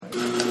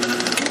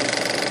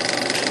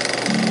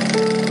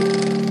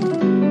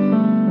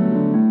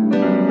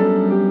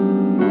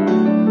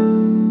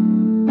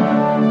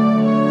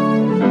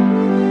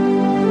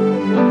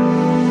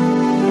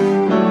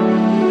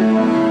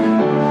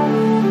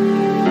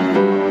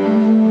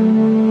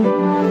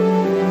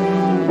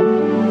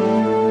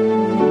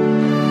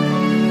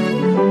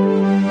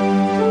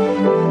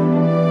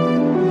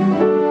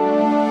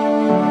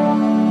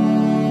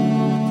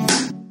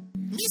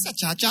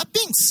Jar Jar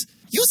Binks.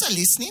 You are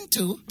listening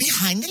to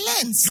Behind the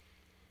Lens.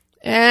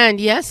 And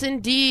yes,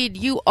 indeed,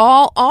 you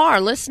all are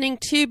listening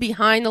to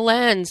Behind the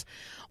Lens.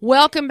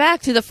 Welcome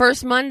back to the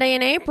first Monday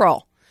in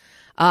April.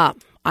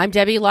 I'm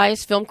Debbie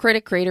Elias, film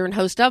critic, creator, and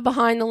host of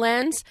Behind the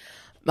Lens.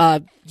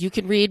 You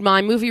can read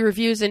my movie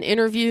reviews and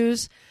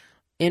interviews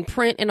in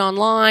print and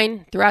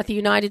online throughout the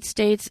United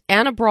States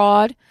and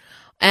abroad.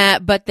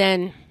 But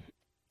then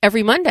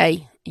every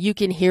Monday, you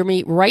can hear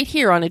me right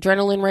here on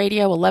Adrenaline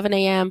Radio, 11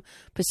 a.m.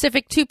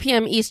 Pacific, 2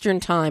 p.m. Eastern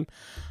Time,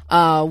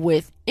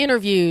 with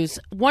interviews,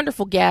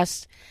 wonderful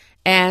guests,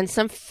 and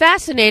some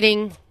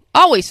fascinating,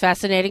 always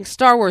fascinating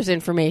Star Wars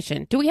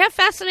information. Do we have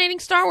fascinating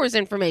Star Wars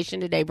information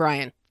today,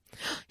 Brian?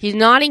 He's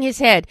nodding his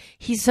head.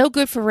 He's so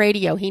good for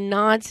radio. He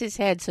nods his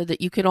head so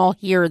that you can all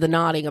hear the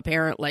nodding,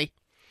 apparently.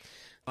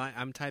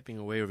 I'm typing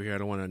away over here. I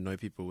don't want to annoy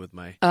people with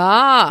my...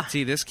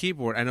 See, this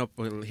keyboard, I know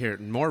here,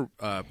 more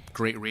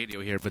great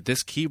radio here, but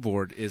this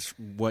keyboard is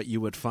what you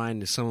would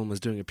find if someone was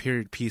doing a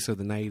period piece of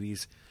the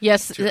 90s.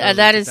 Yes,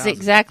 that is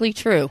exactly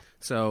true.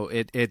 So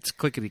it's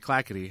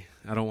clickety-clackety.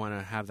 I don't want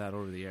to have that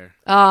over the air.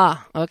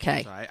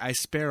 Okay. So I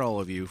spare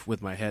all of you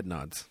with my head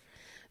nods.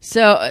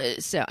 So,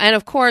 and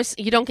of course,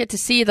 you don't get to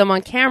see them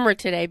on camera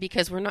today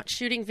because we're not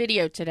shooting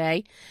video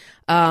today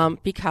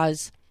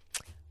because...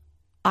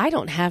 I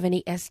don't have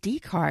any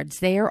SD cards.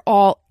 They are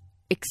all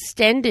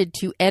extended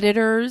to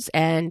editors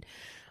and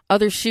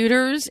other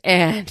shooters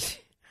and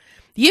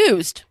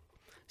used.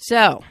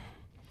 So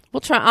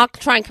I'll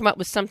try and come up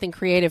with something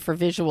creative for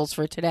visuals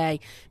for today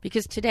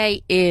because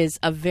today is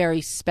a very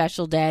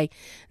special day.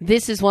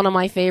 This is one of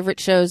my favorite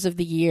shows of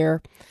the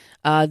year.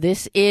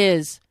 This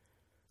is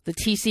the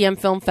TCM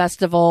Film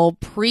Festival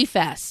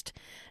Pre-Fest.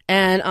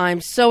 And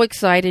I'm so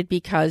excited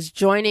because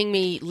joining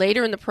me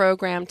later in the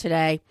program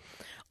today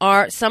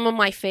are some of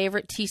my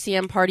favorite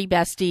TCM party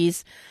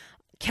besties.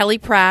 Kelly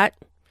Pratt.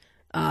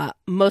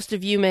 Most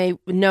of you may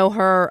know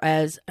her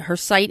as her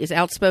site is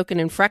Outspoken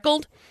and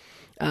Freckled.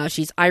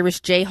 She's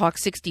Irish Jayhawk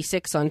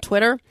 66 on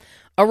Twitter.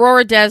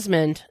 Aurora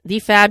Desmond, the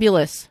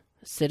fabulous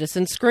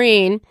Citizen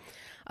Screen,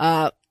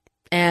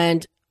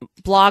 and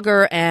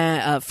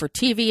blogger for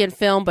TV and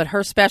film, but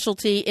her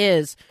specialty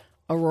is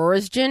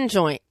Aurora's Gin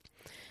Joint.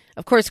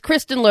 Of course,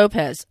 Kristen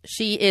Lopez.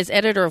 She is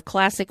editor of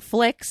Classic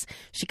Flicks.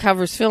 She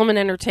covers film and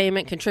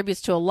entertainment,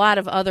 contributes to a lot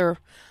of other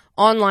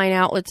online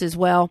outlets as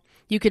well.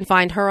 You can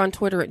find her on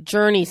Twitter at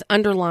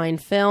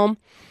Journeys_film.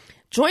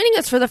 Joining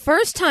us for the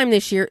first time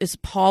this year is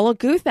Paula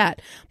Guthat.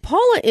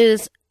 Paula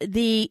is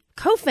the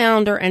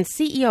co-founder and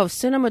CEO of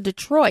Cinema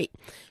Detroit.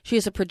 She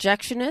is a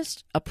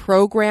projectionist, a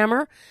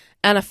programmer,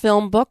 and a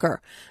film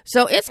booker.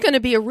 So it's going to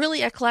be a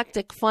really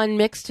eclectic, fun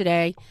mix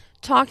today,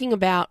 talking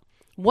about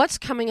what's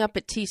coming up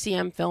at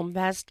TCM Film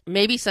Fest,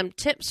 maybe some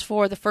tips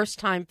for the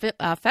first-time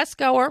fest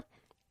goer,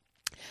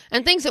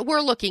 and things that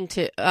we're looking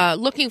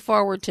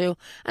forward to,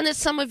 and that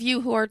some of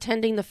you who are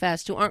attending the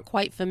fest who aren't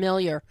quite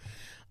familiar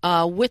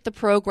with the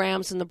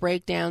programs and the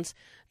breakdowns,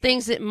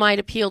 things that might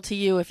appeal to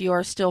you if you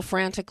are still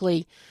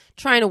frantically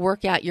trying to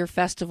work out your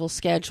festival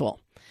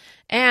schedule.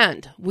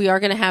 And we are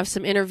going to have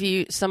some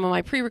of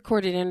my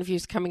pre-recorded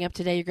interviews coming up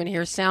today. You're going to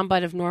hear a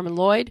soundbite of Norman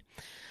Lloyd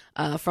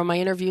from my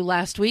interview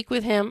last week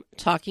with him,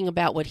 talking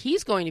about what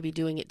he's going to be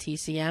doing at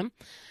TCM.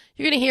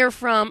 You're going to hear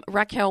from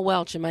Raquel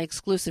Welch in my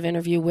exclusive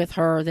interview with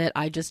her that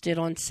I just did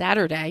on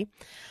Saturday,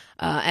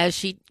 as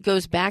she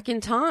goes back in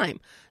time,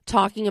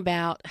 talking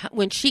about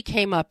when she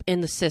came up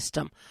in the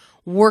system,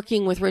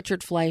 working with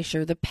Richard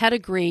Fleischer, the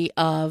pedigree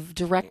of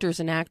directors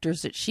and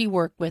actors that she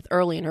worked with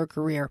early in her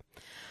career.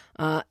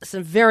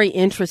 Some very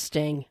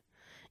interesting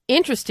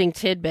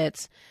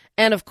tidbits.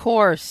 And of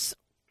course,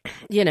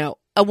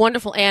 a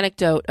wonderful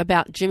anecdote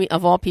about Jimmy,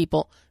 of all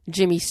people,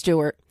 Jimmy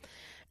Stewart.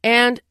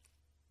 And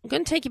I'm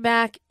going to take you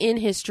back in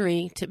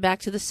history, back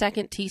to the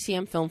second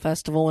TCM Film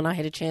Festival when I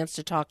had a chance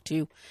to talk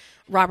to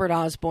Robert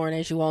Osborne.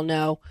 As you all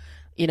know,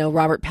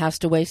 Robert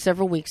passed away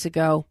several weeks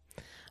ago.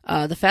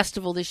 The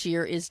festival this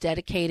year is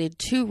dedicated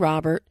to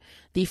Robert.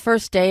 The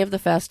first day of the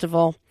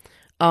festival,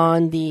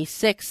 on the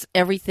 6th,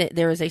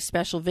 there is a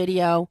special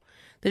video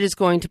that is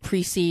going to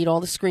precede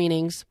all the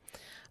screenings.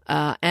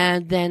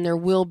 And then there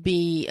will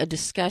be a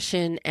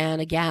discussion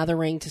and a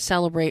gathering to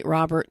celebrate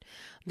Robert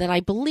that I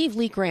believe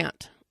Lee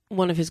Grant,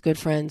 one of his good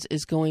friends,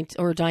 is going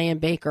to, or Diane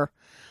Baker,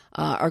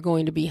 are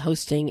going to be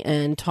hosting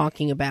and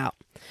talking about.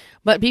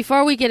 But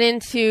before we get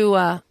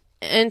into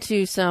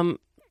some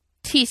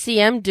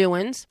TCM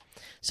doings,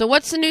 so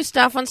what's the new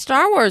stuff on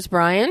Star Wars,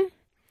 Brian?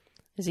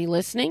 Is he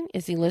listening?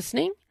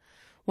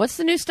 What's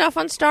the new stuff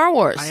on Star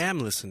Wars? I am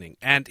listening.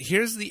 And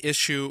here's the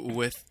issue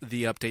with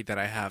the update that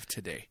I have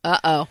today.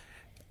 Uh-oh.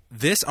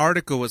 This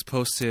article was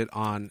posted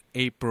on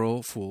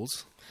April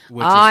Fool's.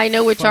 I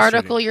know which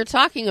article you're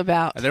talking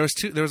about. There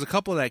was a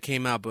couple that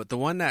came out, but the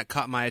one that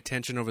caught my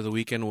attention over the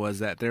weekend was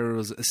that there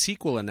was a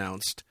sequel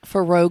announced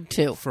for Rogue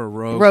 2. For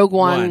Rogue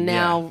One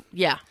now,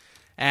 yeah.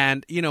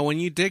 And when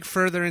you dig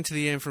further into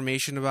the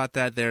information about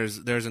that, there's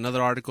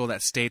another article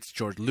that states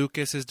George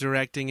Lucas is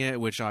directing it,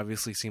 which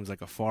obviously seems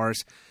like a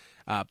farce.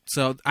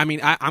 So I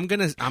mean, I'm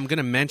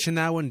gonna mention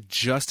that one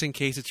just in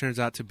case it turns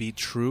out to be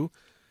true,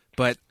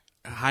 but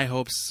high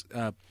hopes.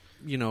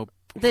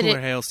 Cooler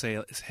hail say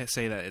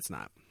that it's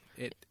not.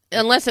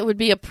 Unless it would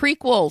be a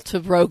prequel to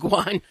Rogue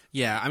One.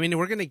 Yeah, I mean,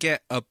 we're gonna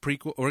get a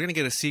prequel. We're gonna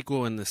get a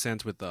sequel in the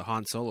sense with the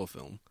Han Solo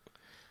film,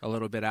 a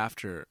little bit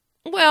after.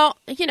 Well,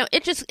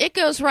 it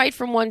goes right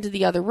from one to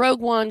the other. Rogue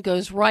One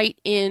goes right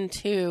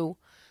into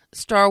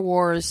Star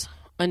Wars: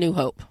 A New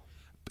Hope.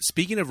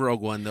 Speaking of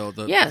Rogue One, though,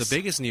 the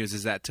biggest news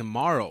is that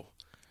tomorrow,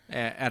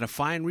 at a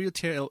fine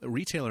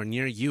retailer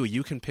near you,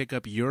 you can pick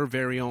up your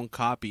very own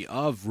copy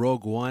of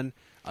Rogue One: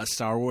 A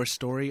Star Wars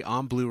Story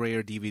on Blu-ray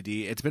or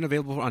DVD. It's been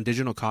available on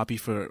digital copy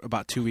for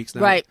about 2 weeks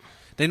now. Right.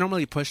 They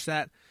normally push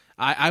that.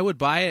 I would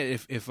buy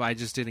it if I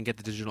just didn't get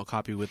the digital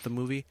copy with the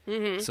movie.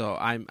 Mm-hmm. So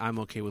I'm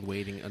okay with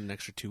waiting an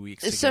extra 2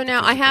 weeks. So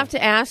now I have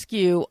to ask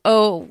you,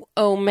 oh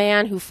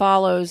man who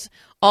follows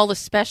all the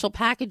special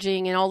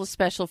packaging and all the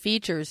special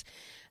features,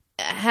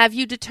 have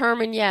you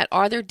determined yet,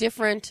 are there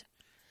different...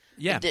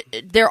 Yeah.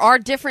 There are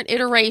different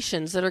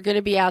iterations that are going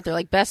to be out there.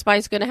 Like Best Buy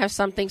is going to have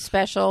something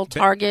special.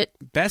 Target.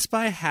 Best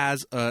Buy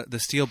has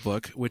the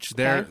Steelbook, which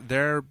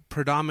they're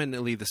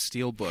predominantly the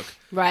Steelbook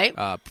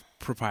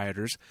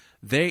proprietors.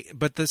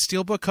 But the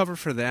Steelbook cover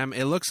for them,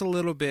 it looks a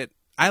little bit.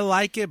 I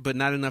like it, but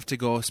not enough to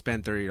go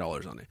spend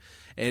 $30 on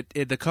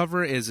it. The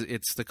cover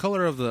it's the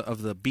color of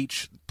the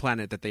beach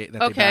planet that they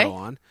battle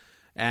on.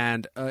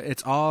 And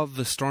it's all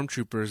the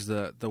stormtroopers,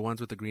 the ones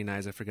with the green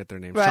eyes. I forget their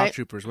names. Right. Shock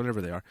troopers,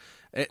 whatever they are.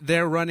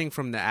 They're running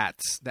from the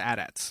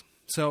AT-ATs.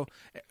 So,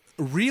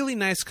 really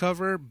nice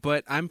cover,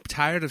 but I'm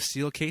tired of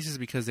steel cases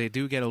because they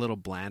do get a little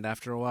bland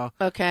after a while.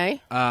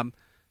 Okay. So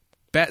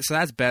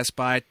that's Best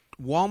Buy.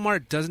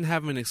 Walmart doesn't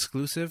have an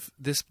exclusive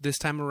this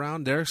time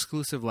around. Their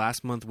exclusive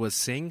last month was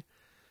Sing.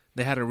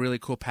 They had a really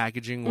cool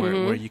packaging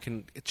where you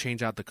can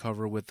change out the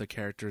cover with the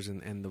characters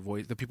and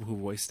the people who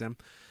voice them.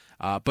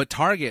 But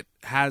Target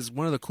has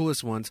one of the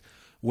coolest ones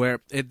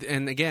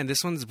and again,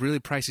 this one's really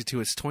pricey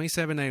too. It's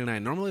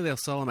 $27.99. Normally they'll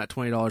sell them at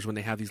 $20 when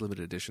they have these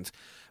limited editions.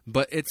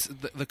 But it's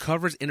the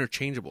cover's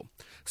interchangeable.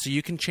 So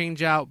you can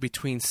change out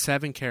between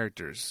 7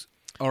 characters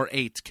or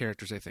 8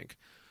 characters, I think,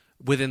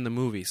 within the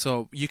movie.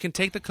 So you can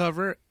take the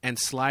cover and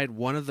slide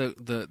one of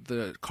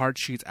the card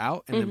sheets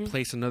out and then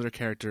place another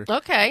character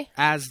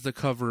as the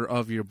cover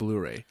of your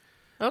Blu-ray.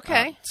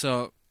 Okay.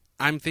 So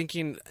I'm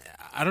thinking,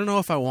 I don't know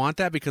if I want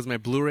that because my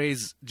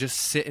Blu-rays just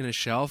sit in a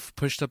shelf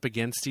pushed up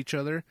against each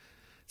other.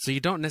 So you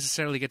don't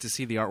necessarily get to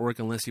see the artwork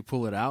unless you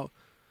pull it out.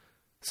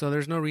 So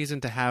there's no reason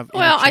to have.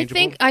 Well, I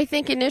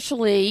think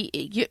initially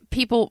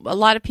a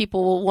lot of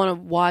people will want to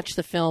watch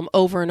the film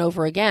over and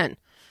over again.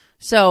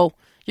 So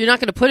you're not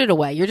going to put it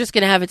away. You're just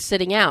going to have it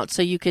sitting out.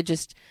 So you could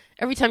just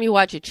every time you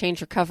watch it, change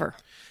your cover.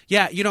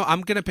 Yeah,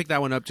 I'm going to pick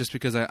that one up just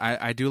because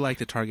I do like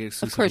the Target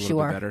exclusive a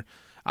little bit better.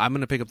 I'm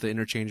going to pick up the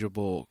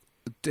interchangeable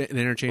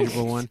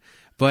one,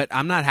 but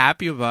I'm not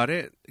happy about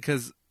it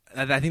because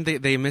I think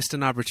they missed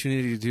an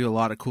opportunity to do a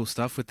lot of cool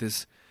stuff with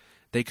this.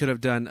 They could have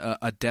done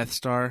a Death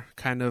Star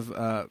kind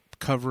of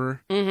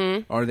cover,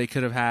 or they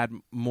could have had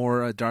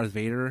more Darth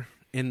Vader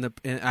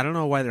I don't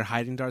know why they're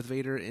hiding Darth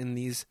Vader in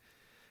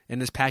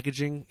this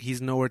packaging.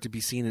 He's nowhere to be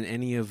seen in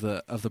any of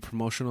the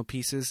promotional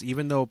pieces,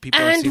 even though people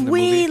have seen the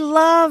movie. And we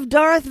love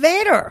Darth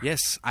Vader.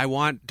 Yes, I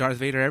want Darth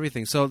Vader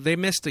everything. So they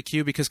missed the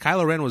cue because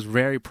Kylo Ren was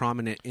very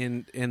prominent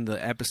in the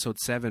Episode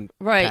 7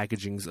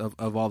 packagings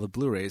of all the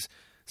Blu-rays.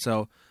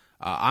 So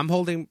I'm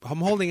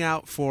holding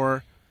out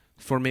for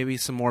maybe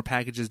some more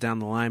packages down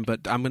the line,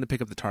 but I'm going to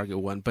pick up the Target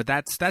one. But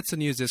that's the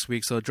news this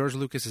week. So George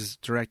Lucas is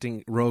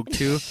directing Rogue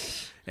 2.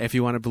 If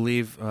you want to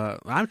believe,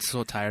 I'm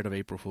so tired of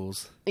April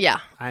Fools. Yeah,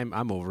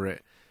 I'm over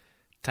it.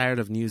 Tired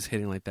of news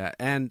hitting like that.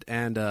 And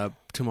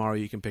tomorrow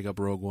you can pick up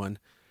Rogue One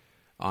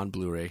on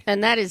Blu-ray.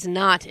 And that is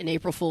not an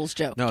April Fool's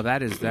joke. No,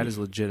 that is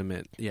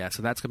legitimate. Yeah,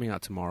 so that's coming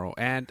out tomorrow.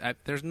 And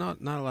there's not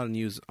a lot of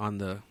news on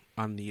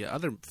the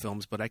other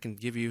films, but I can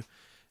give you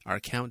our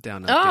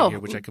countdown update here,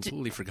 which I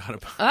completely forgot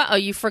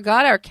about. You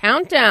forgot our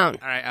countdown.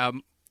 All right,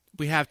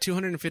 we have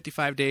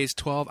 255 days,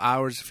 12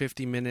 hours,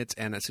 50 minutes,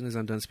 and as soon as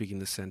I'm done speaking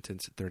this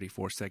sentence,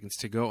 34 seconds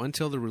to go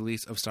until the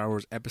release of Star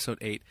Wars Episode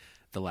 8,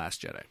 The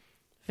Last Jedi.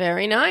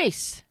 Very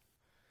nice.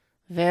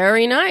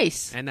 Very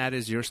nice. And that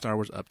is your Star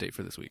Wars update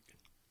for this week.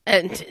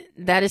 And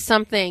that is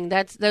something,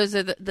 those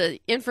are the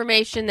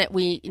information that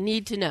we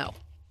need to know,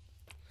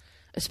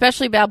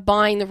 especially about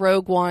buying the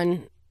Rogue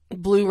One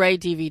Blu-ray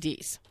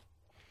DVDs.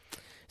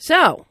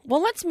 So,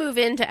 well, let's move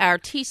into our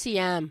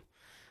TCM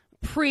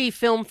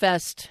pre-Film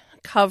Fest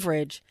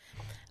coverage.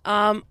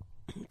 I'm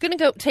going to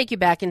go take you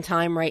back in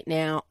time right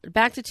now,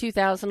 back to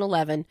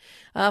 2011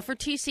 for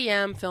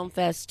TCM Film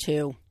Fest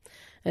 2.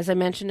 As I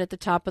mentioned at the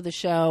top of the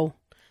show,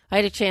 I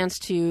had a chance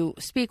to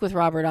speak with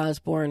Robert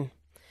Osborne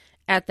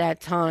at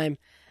that time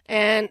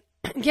and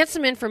get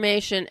some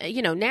information.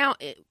 Now,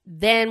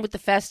 then with the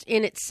fest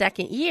in its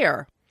second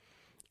year,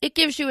 it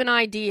gives you an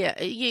idea.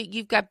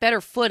 You've got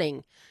better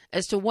footing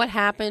as to what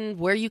happened,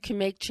 where you can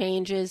make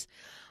changes.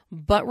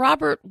 But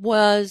Robert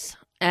was,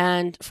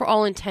 and for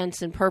all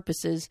intents and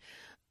purposes,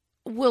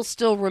 will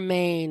still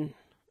remain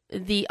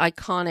the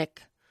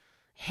iconic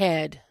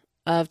head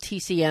of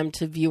TCM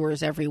to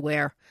viewers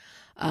everywhere.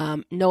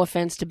 No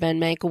offense to Ben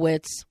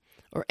Mankiewicz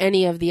or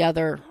any of the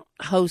other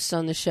hosts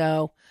on the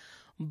show,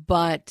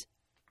 but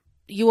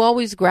you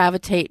always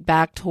gravitate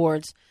back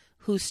towards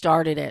who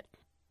started it.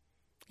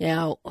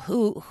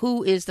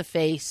 Who is the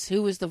face,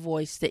 who is the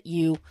voice that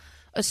you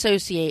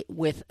associate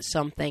with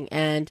something.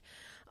 And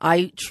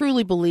I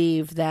truly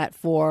believe that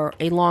for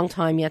a long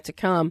time yet to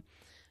come,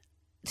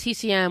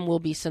 TCM will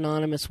be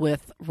synonymous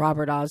with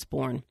Robert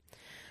Osborne.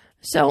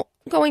 So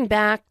going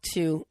back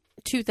to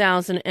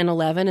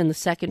 2011 and the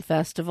second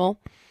festival,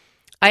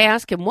 I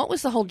asked him, what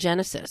was the whole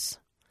genesis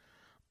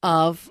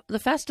of the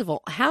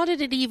festival? How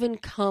did it even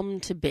come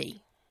to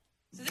be?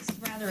 So this is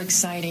rather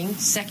exciting.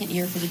 Second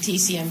year for the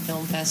TCM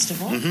Film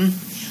Festival.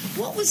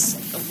 Mm-hmm. What was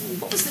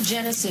the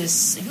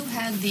genesis? Who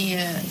had the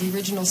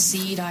original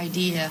seed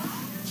idea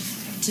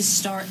to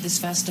start this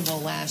festival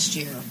last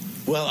year?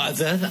 Well, I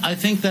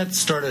think that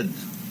started.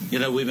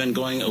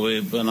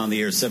 We've been on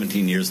the air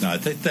 17 years now. I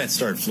think that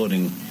started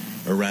floating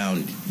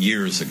around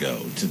years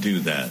ago to do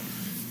that.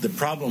 The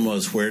problem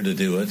was where to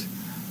do it,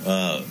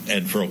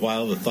 and for a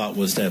while the thought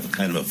was to have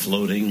kind of a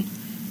floating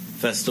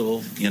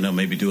festival.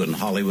 Maybe do it in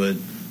Hollywood.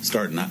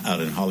 Starting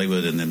out in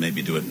Hollywood and then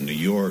maybe do it in New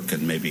York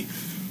and maybe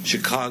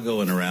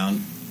Chicago and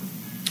around.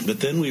 But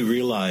then we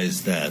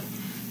realized that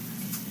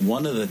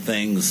one of the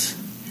things,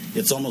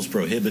 it's almost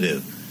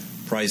prohibitive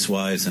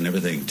price-wise and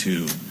everything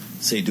to,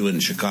 say, do it in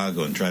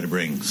Chicago and try to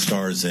bring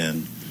stars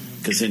in,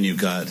 because then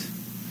you've got,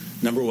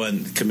 number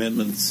one,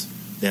 commitments.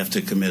 They have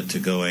to commit to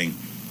going,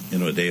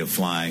 a day of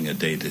flying, a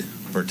day to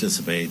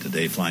participate, a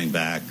day flying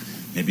back,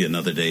 maybe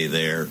another day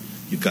there.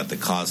 You've got the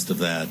cost of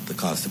that, the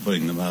cost of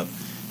putting them up.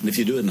 And if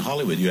you do it in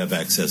Hollywood, you have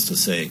access to,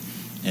 say,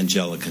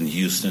 Angelica in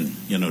Houston,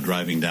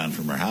 driving down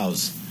from her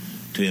house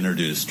to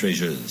introduce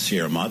Treasure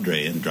Sierra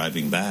Madre and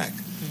driving back.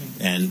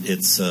 Mm-hmm. And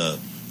it's,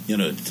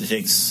 it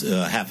takes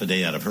half a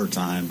day out of her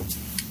time,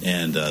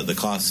 and the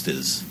cost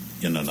is,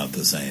 not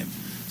the same.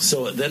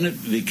 So then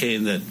it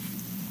became that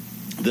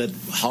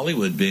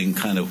Hollywood, being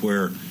kind of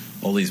where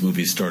all these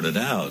movies started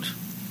out,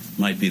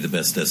 might be the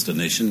best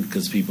destination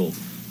because people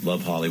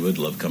love Hollywood,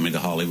 love coming to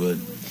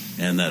Hollywood.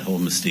 And that whole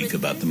mystique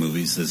about the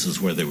movies, this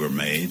is where they were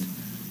made,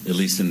 at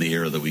least in the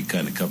era that we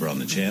kind of cover on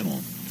the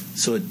channel.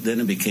 So then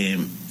it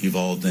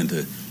evolved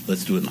into,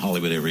 let's do it in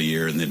Hollywood every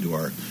year and then do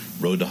our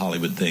Road to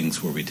Hollywood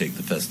things where we take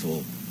the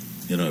festival,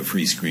 a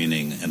free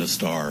screening and a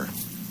star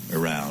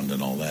around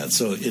and all that.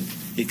 So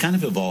it kind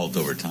of evolved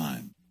over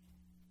time.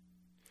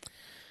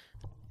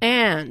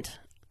 And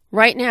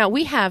right now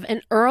we have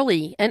an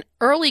early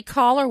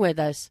caller with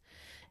us.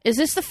 Is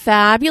this the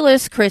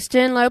fabulous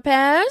Kristen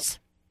Lopez?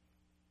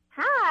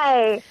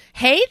 Hi.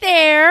 Hey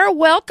there.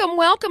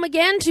 Welcome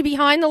again to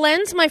Behind the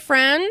Lens, my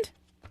friend.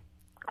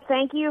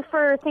 Thank you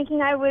for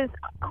thinking I was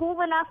cool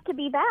enough to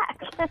be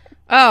back.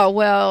 Oh,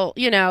 well,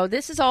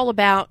 this is all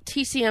about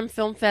TCM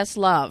Film Fest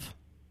love.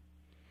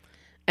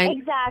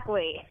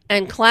 Exactly.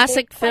 And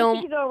classic film.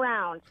 Plenty to go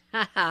around.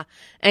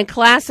 And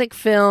classic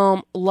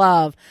film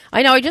love.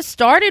 I know I just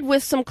started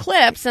with some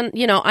clips, and,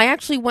 I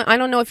actually went, I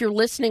don't know if you're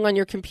listening on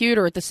your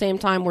computer at the same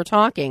time we're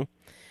talking.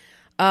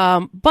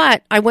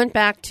 But I went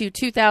back to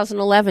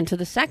 2011 to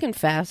the second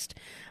fest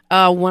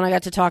when I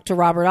got to talk to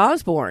Robert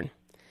Osborne.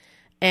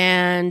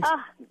 And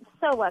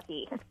so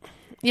lucky.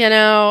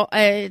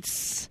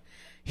 It's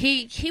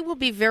he will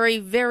be very,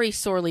 very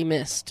sorely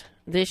missed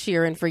this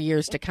year and for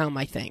years to come,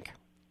 I think.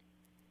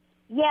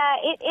 Yeah,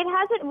 it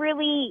hasn't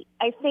really,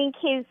 I think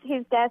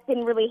his death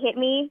didn't really hit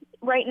me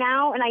right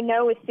now, and I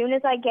know as soon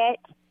as I get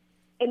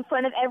in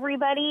front of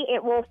everybody,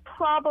 it will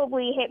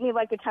probably hit me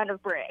like a ton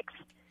of bricks.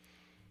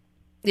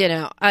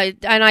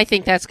 I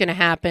think that's going to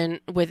happen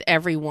with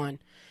everyone.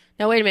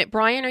 Now, wait a minute.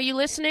 Brian, are you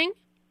listening?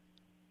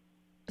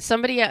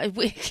 Somebody,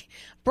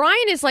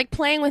 Brian is like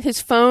playing with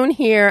his phone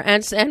here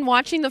and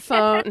watching the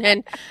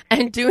phone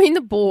and doing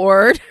the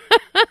board.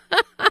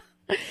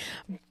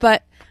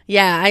 But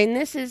yeah, and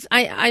this is,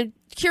 I'm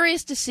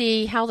curious to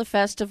see how the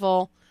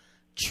festival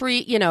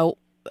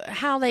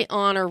how they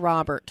honor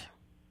Robert.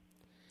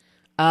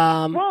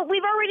 Well,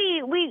 we've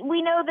already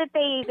we know that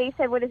they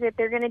said, what is it?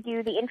 They're going to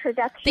do the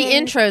introduction. The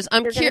intros.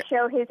 They're going to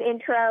show his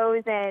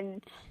intros,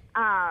 and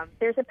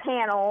there's a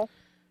panel.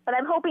 But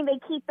I'm hoping they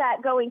keep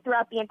that going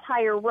throughout the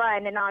entire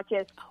run, and not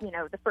just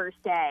the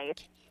first day.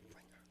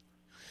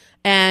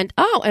 And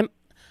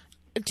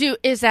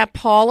is that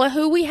Paula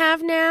who we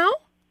have now?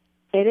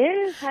 It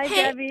is. Hi,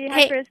 Debbie.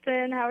 Hi,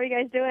 Kristen. How are you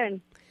guys doing?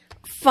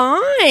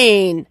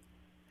 Fine.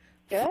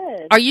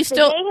 Good. Are you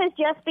still? The day has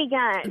just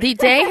begun. The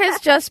day has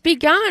just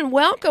begun.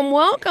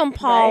 Welcome,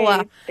 Paula.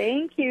 Right.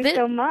 Thank you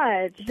so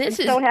much. I'm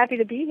so happy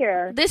to be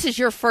here. This is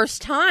your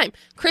first time.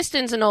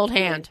 Kristen's an old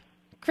hand.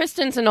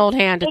 Kristen's an old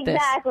hand at this.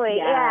 Exactly.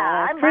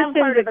 Yeah. I'm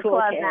part of the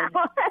club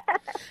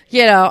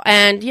now.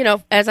 And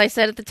as I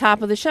said at the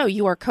top of the show,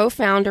 you are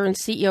co-founder and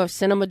CEO of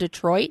Cinema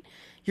Detroit.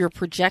 You're a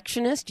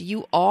projectionist.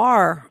 You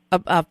are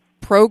a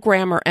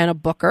programmer and a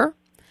booker.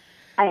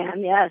 I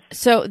am, yes.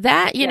 So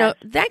that,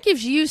 that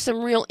gives you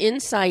some real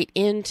insight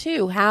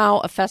into how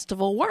a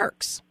festival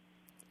works.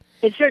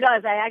 It sure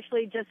does. I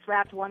actually just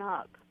wrapped one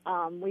up.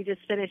 We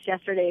just finished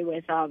yesterday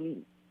with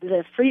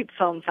the Freep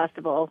Film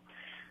Festival,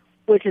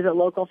 which is a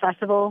local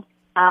festival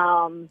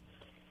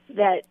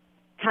that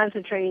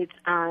concentrates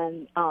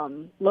on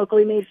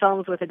locally made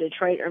films with a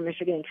Detroit or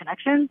Michigan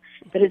connection.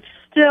 But it's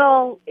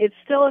still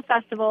a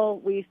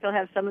festival. We still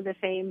have some of the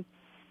same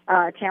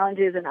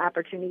challenges and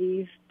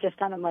opportunities,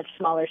 just on a much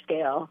smaller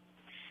scale.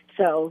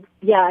 So,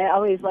 yeah, I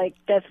always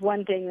that's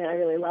one thing that I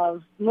really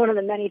love. One of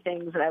the many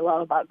things that I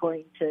love about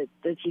going to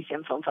the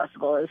TCM Film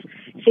Festival is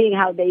seeing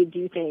how they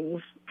do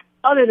things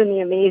other than the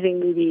amazing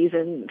movies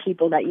and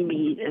people that you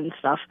meet and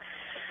stuff.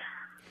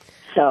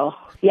 So,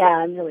 yeah,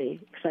 I'm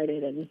really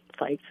excited and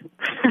psyched.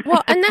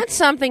 Well, and that's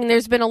something,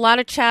 there's been a lot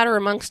of chatter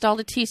amongst all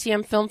the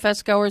TCM Film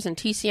Fest goers and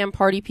TCM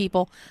party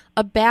people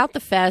about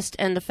the fest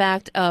and the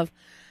fact of,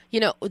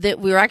 that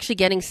we're actually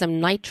getting some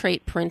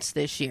nitrate prints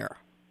this year.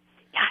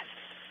 Yes.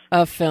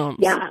 Of films.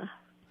 Yeah.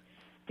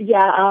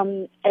 Yeah,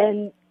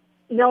 and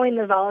knowing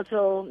the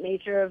volatile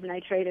nature of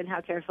nitrate and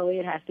how carefully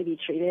it has to be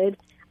treated,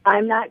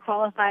 I'm not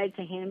qualified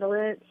to handle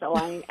it, so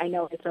I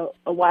know it's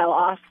a while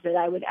off that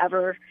I would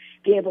ever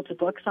be able to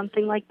book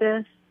something like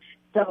this.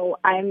 So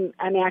I'm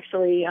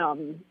actually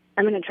I'm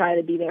going to try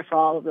to be there for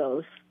all of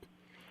those.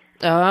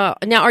 Now,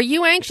 are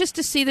you anxious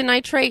to see the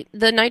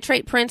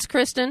nitrate prints,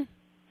 Kristen?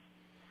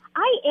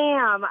 I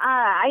am.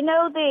 I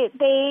know that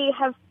they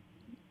have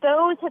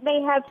those that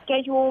they have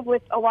scheduled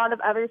with a lot of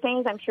other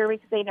things, I'm sure,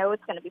 because they know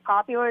it's going to be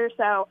popular.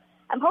 So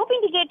I'm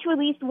hoping to get to at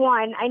least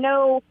one. I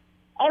know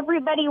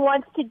everybody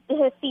wants to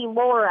see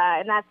Laura,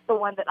 and that's the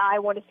one that I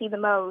want to see the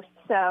most.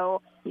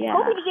 So I'm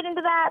hoping to get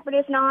into that, but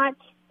if not,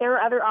 there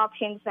are other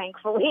options,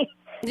 thankfully.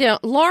 Yeah,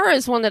 Laura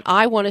is one that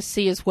I want to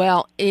see as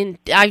well.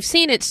 I've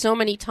seen it so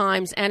many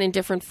times and in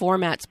different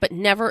formats, but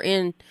never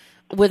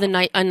with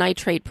a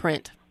nitrate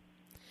print.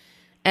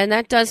 And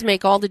that does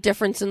make all the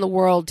difference in the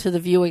world to the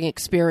viewing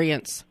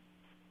experience.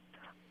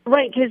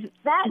 Right, because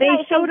they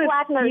showed a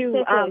Black few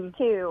Narcissus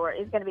too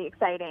is going to be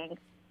exciting.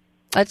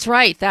 That's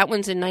right. That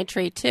one's in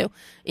nitrate too.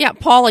 Yeah,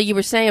 Paula, you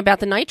were saying about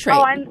the nitrate.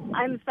 Oh,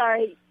 I'm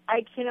sorry.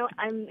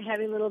 I'm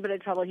having a little bit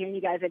of trouble hearing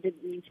you guys. I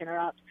didn't mean to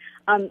interrupt.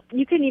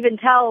 You can even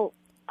tell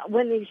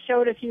when they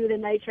showed a few of the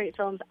nitrate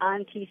films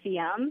on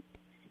TCM,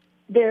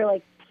 they're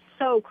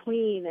so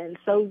clean and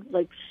so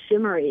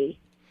shimmery.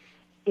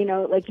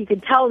 You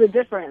could tell the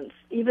difference,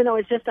 even though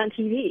it's just on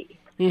TV.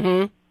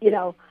 Mm-hmm.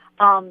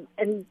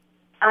 And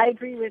I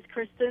agree with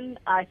Kristen.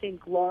 I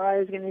think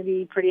Laura is going to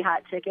be pretty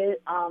hot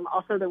ticket.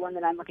 Also, the one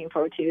that I'm looking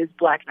forward to is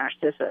Black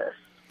Narcissus.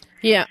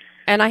 Yeah,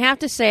 and I have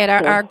to say it,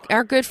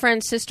 our good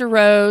friend Sister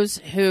Rose,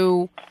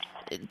 who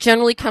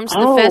generally comes to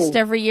the fest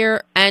every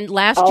year, and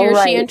last year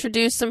she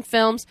introduced some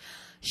films.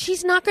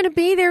 She's not going to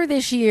be there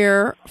this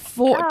year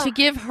to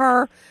give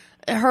her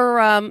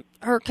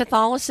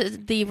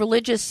Catholicism, the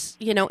religious,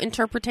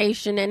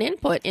 interpretation and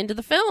input into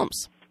the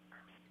films.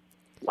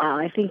 Wow,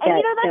 I think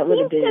and that would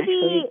have been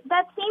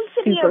that seems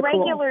to be a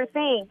regular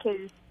thing.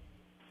 Cause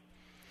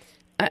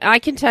I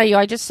can tell you,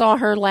 I just saw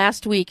her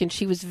last week, and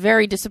she was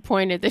very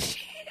disappointed this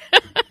year.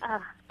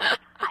 And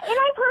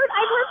I've heard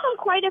from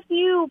quite a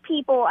few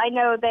people I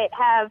know that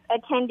have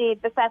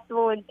attended the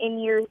festival in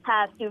years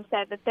past who've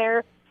said that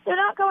they're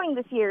not going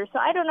this year. So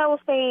I don't know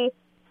if they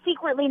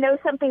secretly know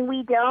something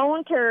we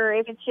don't, or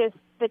if it's just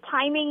the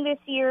timing this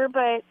year.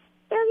 But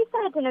very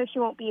sad to know she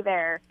won't be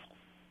there.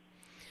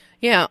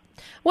 Yeah.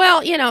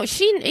 Well,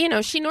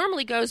 she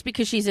normally goes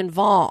because she's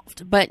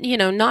involved, but,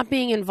 not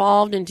being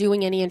involved and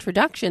doing any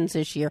introductions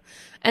this year.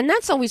 And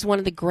that's always one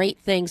of the great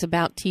things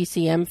about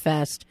TCM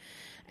Fest,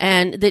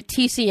 and that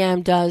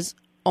TCM does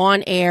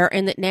on air,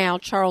 and that now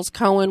Charles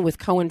Cohen with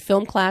Cohen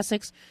Film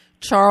Classics,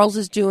 Charles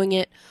is doing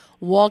it.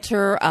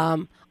 Walter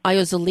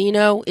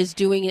Iozolino is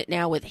doing it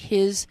now with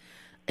his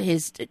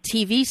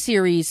TV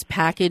series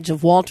package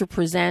of Walter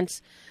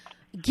Presents,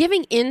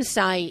 giving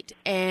insight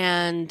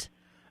and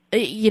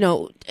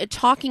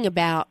talking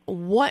about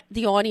what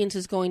the audience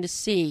is going to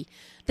see,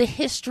 the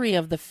history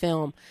of the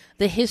film,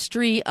 the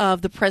history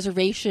of the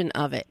preservation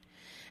of it.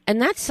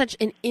 And that's such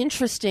an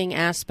interesting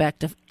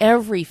aspect of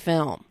every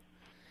film.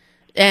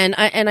 And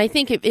I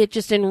think it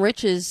just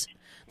enriches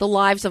the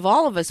lives of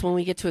all of us when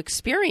we get to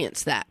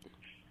experience that.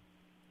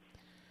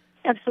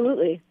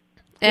 Absolutely.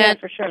 And,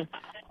 for sure.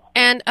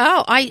 And,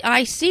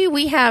 I see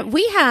we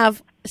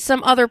have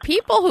some other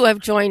people who have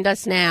joined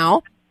us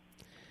now.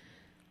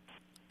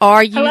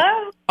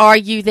 Hello? Are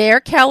you there,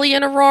 Kelly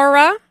and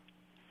Aurora?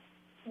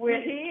 We're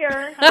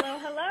here.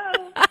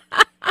 Hello.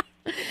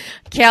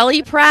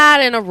 Kelly Pratt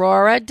and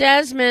Aurora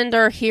Desmond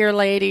are here,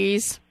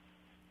 ladies.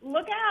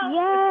 Look out.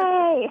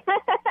 Yay!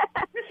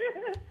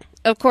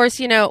 Of course,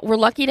 we're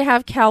lucky to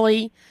have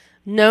Kelly,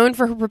 known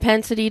for her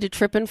propensity to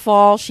trip and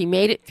fall. She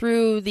made it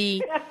through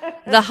the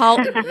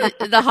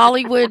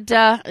Hollywood,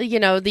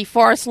 the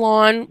Forest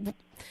Lawn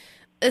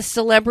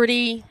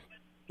celebrity,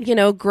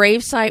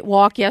 gravesite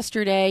walk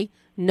yesterday.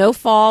 No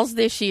falls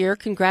this year.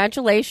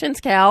 Congratulations,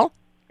 Cal.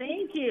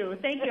 Thank you.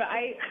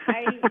 I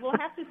will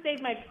have to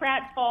save my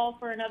Pratt fall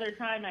for another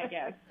time, I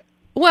guess.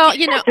 Well,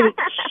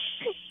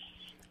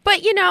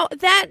 but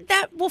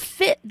that will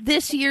fit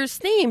this year's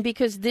theme,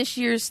 because this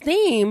year's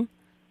theme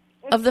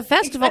of the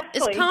festival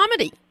is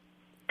comedy.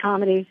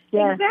 Comedy,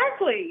 yeah.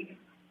 Exactly.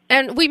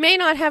 And we may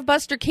not have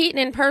Buster Keaton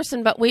in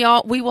person, but we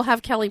will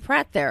have Kelly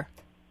Pratt there.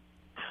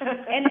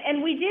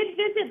 And we did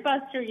visit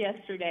Buster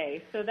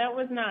yesterday, so that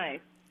was nice.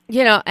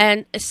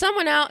 And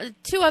someone else,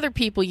 2 other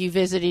people you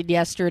visited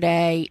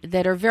yesterday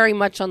that are very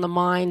much on the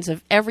minds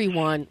of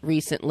everyone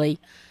recently,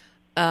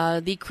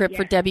 the Crypt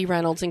for Debbie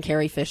Reynolds and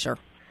Carrie Fisher.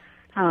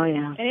 Oh,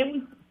 yeah. And it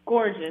was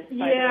gorgeous.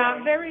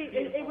 Yeah, very.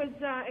 It was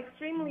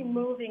extremely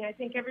moving. I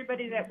think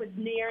everybody that was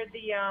near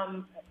the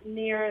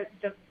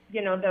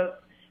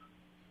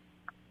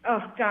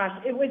oh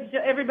gosh, it was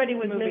everybody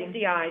was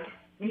misty-eyed.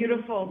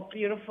 Beautiful,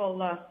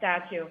 beautiful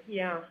statue.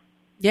 Yeah.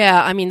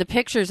 Yeah, I mean the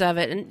pictures of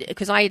it, and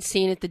because I had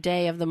seen it the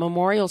day of the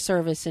memorial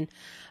service, and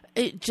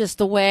just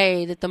the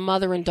way that the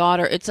mother and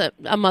daughter, it's a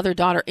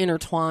mother-daughter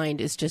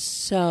intertwined, is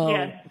just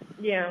so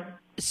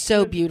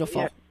so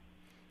beautiful. Yeah.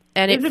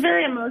 And it was a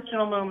very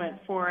emotional moment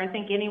for, I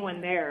think, anyone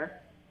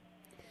there.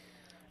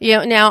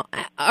 Now,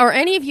 are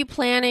any of you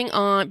planning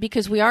on,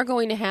 because we are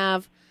going to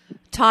have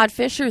Todd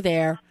Fisher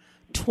there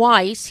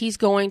twice. He's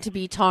going to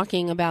be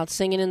talking about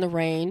Singing in the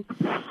Rain,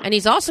 and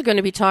he's also going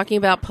to be talking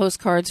about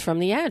Postcards from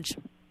the Edge.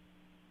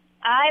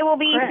 I will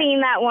be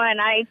seeing that one.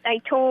 I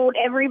told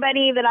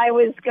everybody that I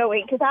was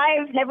going, because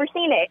I've never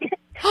seen it.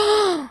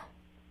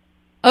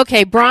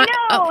 Okay, Brian.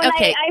 I know,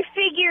 okay. I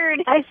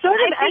figured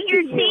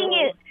seeing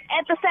it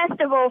at the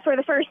festival for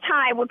the first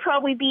time would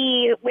probably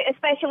be,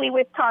 especially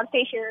with Todd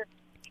Fisher,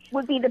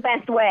 would be the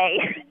best way.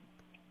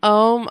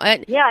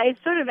 Yeah, I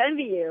sort of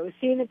envy you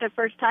seeing it the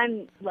first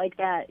time like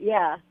that.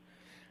 Yeah.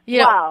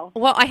 Wow.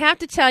 Well, I have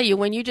to tell you,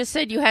 when you just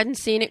said you hadn't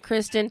seen it,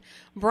 Kristen,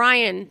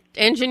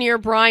 engineer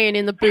Brian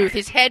in the booth,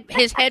 his head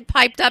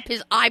piped up,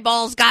 his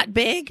eyeballs got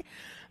big.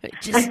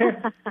 Just,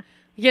 I'm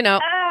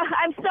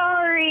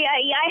sorry.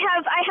 I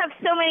have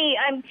so many.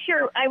 I'm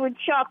sure I would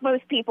shock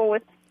most people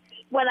with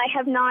what I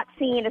have not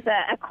seen as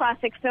a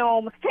classic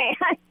film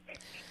fan.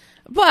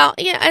 Well,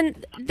 yeah,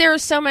 and there are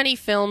so many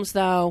films,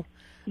 though,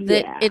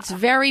 that it's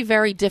very,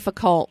 very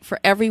difficult for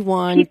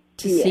everyone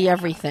to see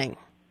everything.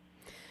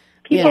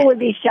 People would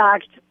be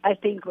shocked, I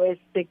think, with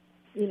the,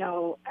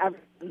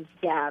 everyone's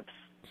gaps.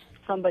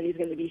 Somebody's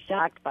going to be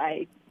shocked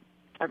by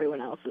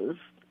everyone else's.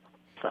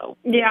 So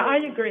yeah, I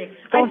agree.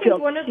 I think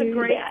one of the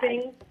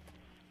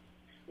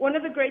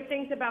great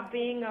things about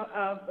being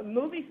a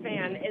movie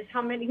fan is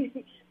how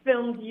many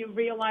films you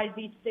realize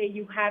each day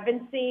you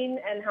haven't seen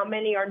and how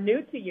many are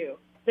new to you.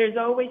 There's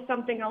always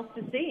something else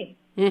to see.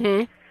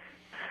 Mm-hmm.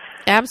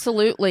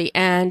 Absolutely.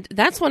 And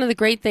that's one of the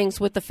great things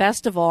with the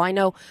festival. I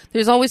know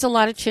there's always a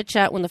lot of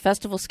chit-chat when the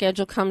festival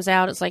schedule comes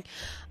out. It's like,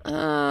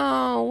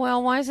 oh,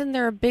 well, why isn't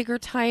there a bigger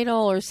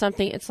title or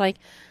something? It's like,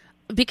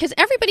 because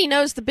everybody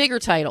knows the bigger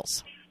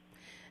titles.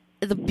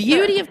 The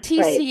beauty of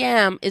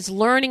TCM is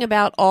learning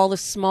about all the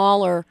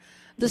smaller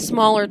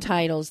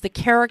titles, the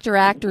character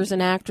actors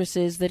and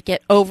actresses that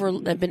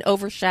have been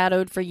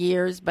overshadowed for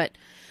years. But,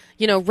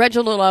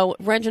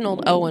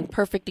 Reginald Owen,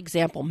 perfect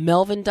example.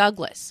 Melvin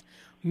Douglas,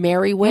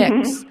 Mary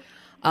Wicks,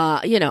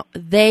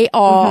 they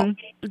are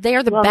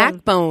the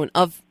backbone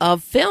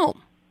of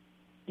film.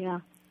 Yeah.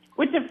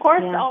 Which, of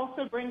course,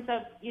 also brings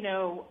up,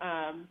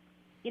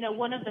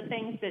 one of the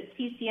things that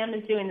TCM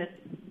is doing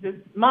this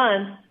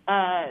month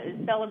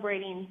is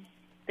celebrating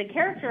the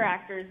character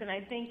actors, and I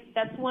think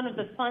that's one of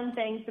the fun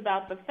things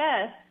about the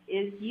fest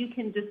is you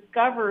can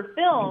discover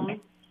films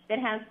that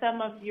have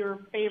some of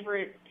your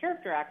favorite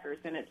character actors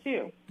in it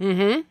too.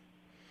 Mm-hmm.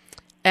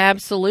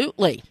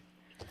 Absolutely.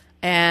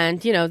 And,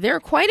 there are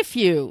quite a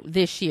few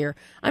this year.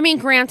 I mean,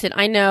 granted,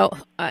 I know,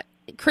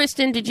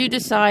 Kristen, did you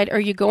decide, are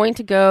you going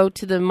to go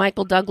to the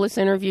Michael Douglas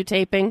interview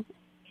taping?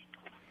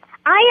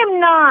 I am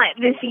not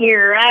this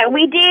year.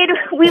 We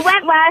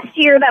went last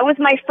year. That was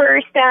my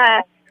first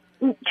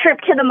trip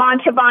to the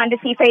Montalban to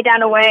see Faye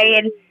Dunaway,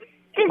 and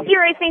this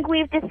year I think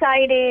we've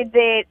decided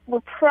that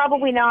we're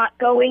probably not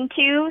going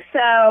to. So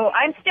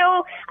I'm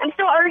still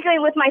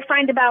arguing with my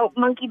friend about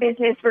Monkey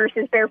Business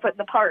versus Barefoot in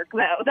the Park,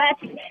 though. That's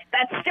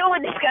still a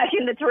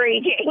discussion that's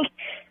raging.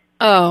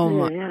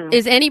 Oh, yeah.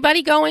 Is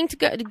anybody going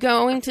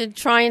to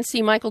try and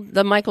see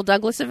the Michael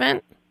Douglas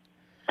event?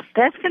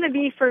 That's going to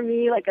be, for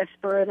me, like a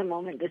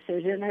spur-of-the-moment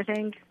decision, I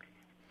think.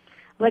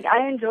 Like,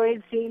 I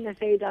enjoyed seeing the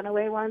Faye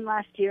Dunaway one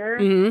last year.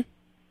 Mm-hmm.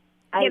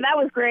 Yeah, that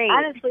was great.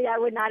 Honestly, I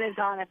would not have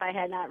gone if I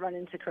had not run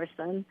into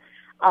Kristen.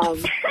 So,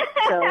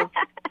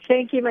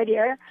 thank you, my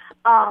dear.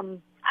 I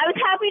was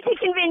happy to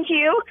convince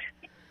you.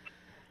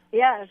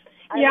 Yes.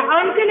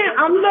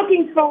 I'm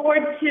looking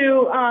forward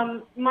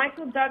to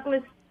Michael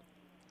Douglas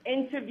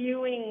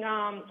introducing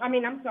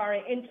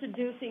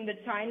the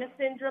China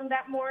Syndrome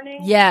that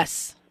morning.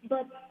 Yes.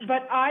 But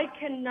I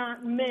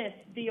cannot miss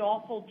The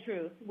Awful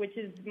Truth, which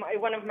is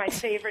one of my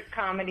favorite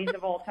comedies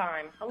of all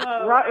time.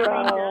 Hello.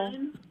 Ruh-roh.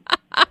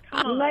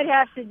 You might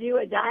have to do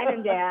a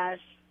Diamond Dash.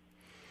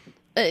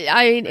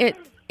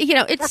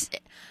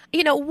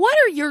 What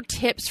are your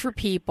tips for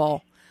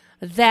people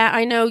that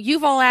I know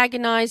you've all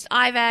agonized,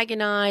 I've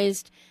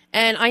agonized,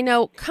 and I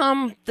know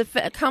come the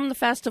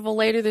festival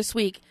later this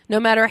week, no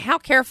matter how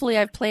carefully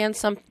I've planned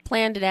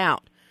it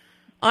out,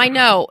 I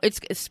know it's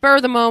spur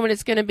of the moment.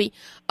 It's going to be,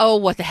 oh,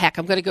 what the heck,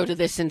 I'm going to go to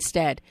this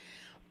instead.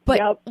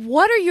 But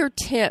What are your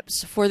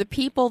tips for the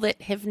people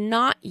that have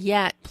not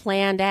yet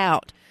planned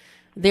out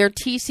their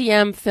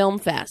TCM Film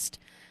Fest?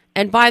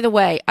 And by the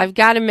way, I've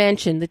got to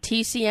mention the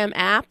TCM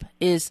app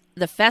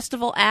the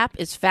festival app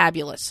is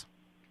fabulous.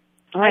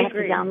 I have to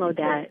download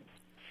that.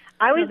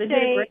 I would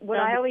say what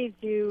I always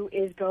do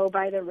is go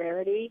by the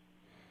rarity.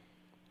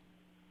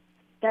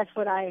 That's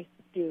what I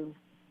do.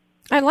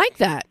 I like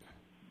that.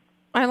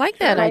 I like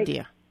that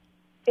idea.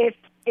 If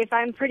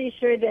I'm pretty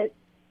sure that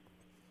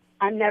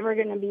I'm never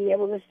going to be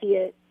able to see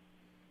it,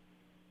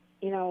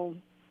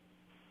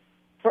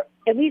 for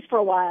at least for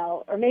a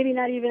while, or maybe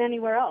not even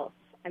anywhere else.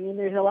 I mean,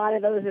 there's a lot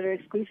of those that are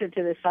exclusive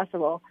to this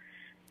festival.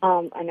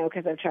 I know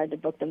because I've tried to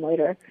book them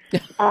later,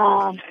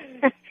 or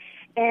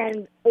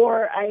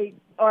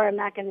I'm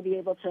not going to be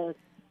able to.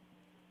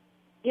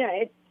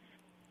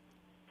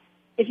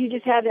 If you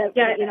just have that,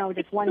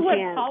 just one what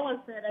chance. What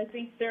Paula said, I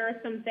think there are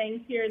some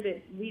things here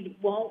that we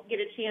won't get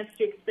a chance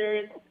to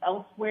experience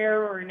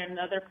elsewhere or in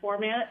another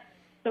format.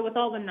 So with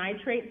all the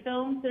nitrate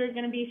films that are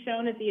going to be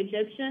shown at the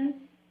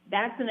Egyptian,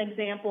 that's an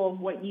example of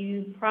what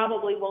you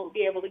probably won't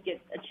be able to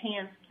get a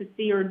chance to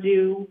see or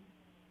do,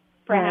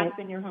 perhaps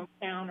in your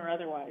hometown or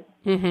otherwise.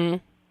 Mm-hmm.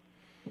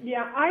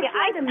 Yeah, I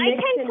tend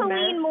to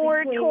lean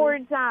more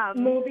towards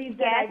movies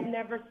that I've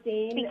never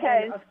seen,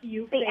 because a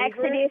few the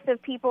exodus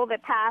of people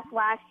that passed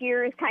last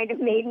year has kind of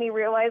made me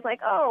realize,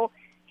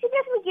 should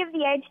definitely give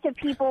the edge to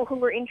people who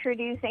we're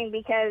introducing,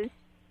 because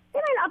they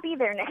might not be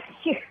there next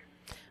year.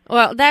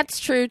 Well, that's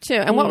true too.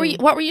 And what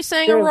were you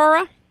saying,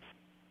 Aurora?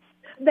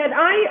 That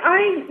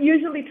I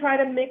usually try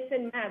to mix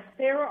and match.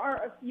 There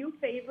are a few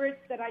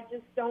favorites that I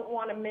just don't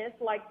want to miss,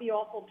 like The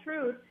Awful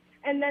Truth.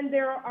 And then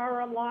there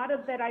are a lot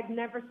of that I've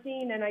never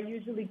seen, and I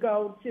usually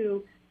go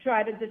to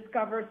try to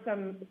discover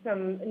some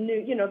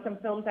new, some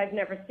films I've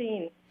never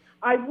seen.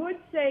 I would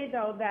say,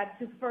 though, that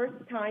to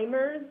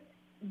first-timers,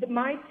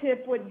 my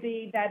tip would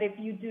be that if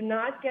you do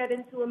not get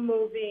into a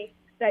movie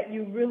that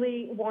you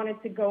really wanted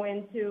to go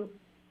into,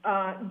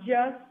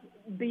 just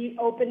be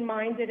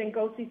open-minded and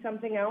go see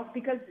something else,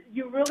 because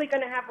you're really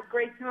going to have a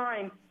great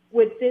time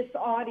with this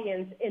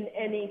audience in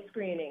any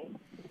screening.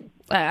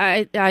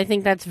 I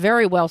think that's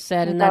very well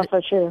said, and that's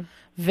also true.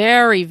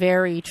 Very,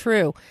 very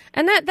true.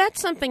 And that's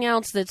something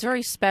else that's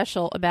very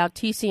special about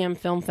TCM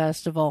Film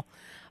Festival.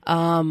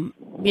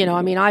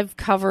 I've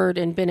covered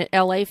and been at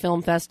LA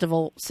Film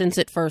Festival since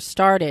it first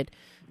started.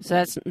 So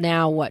that's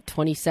now,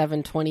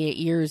 27, 28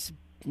 years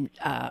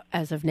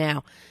as of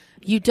now.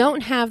 You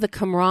don't have the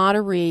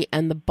camaraderie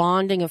and the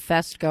bonding of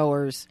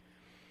festgoers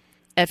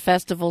at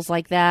festivals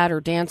like that or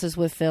Dances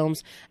with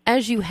Films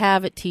as you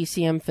have at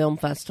TCM Film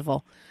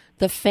Festival.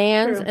 The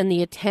fans and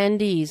the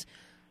attendees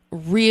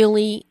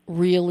really,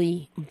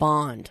 really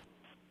bond.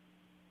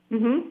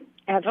 Mm-hmm.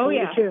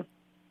 Absolutely true.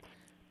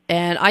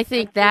 And I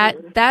think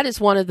that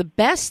is one of the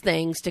best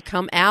things to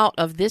come out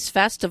of this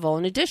festival,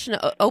 in addition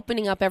to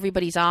opening up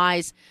everybody's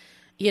eyes,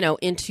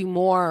 into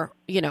more,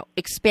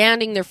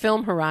 expanding their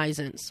film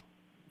horizons.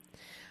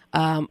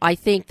 I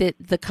think that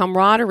the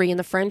camaraderie and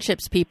the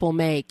friendships people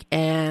make,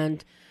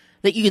 and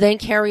that you then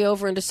carry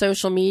over into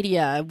social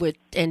media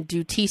and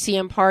do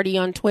TCM Party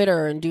on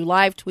Twitter and do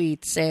live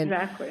tweets and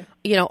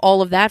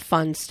all of that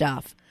fun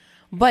stuff.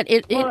 But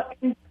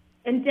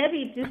and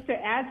Debbie, just to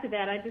add to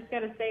that, I just got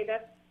to say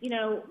that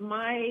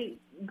my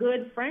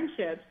good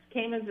friendships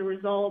came as a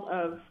result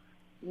of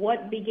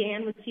what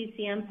began with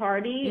TCM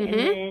Party, and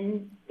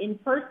then in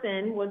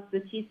person was the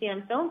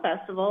TCM Film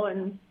Festival,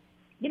 and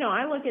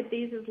I look at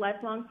these as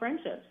lifelong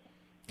friendships.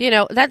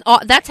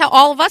 That's how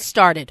all of us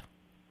started.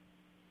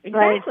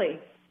 Exactly.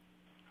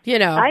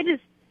 Right. I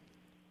just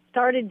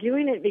started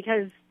doing it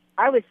because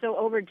I was so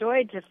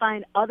overjoyed to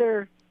find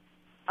other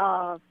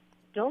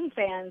film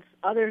fans,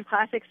 other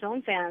classic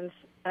film fans,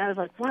 and I was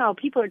like, wow,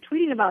 people are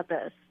tweeting about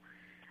this.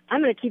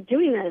 I'm going to keep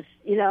doing this,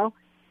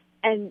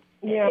 and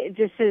it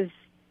just is.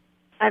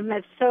 I've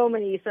met so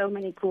many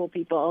cool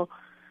people.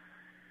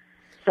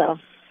 So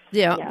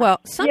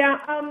well,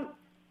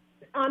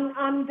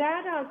 on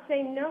that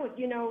same note,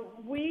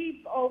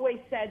 we've always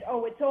said,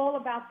 it's all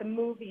about the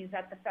movies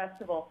at the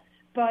festival.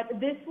 But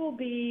this will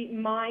be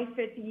my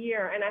 5th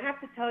year, and I have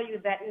to tell you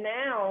that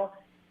now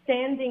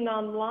standing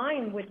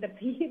online with the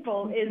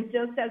people is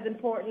just as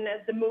important as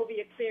the movie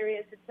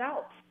experience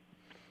itself.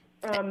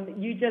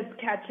 You just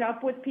catch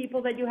up with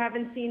people that you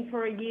haven't seen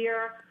for a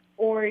year,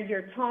 or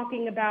you're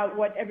talking about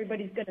what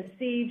everybody's going to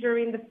see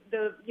during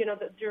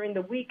during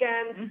the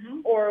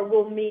weekend, or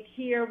we'll meet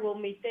here, we'll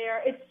meet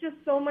there. It's just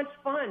so much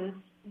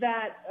fun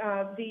that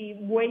the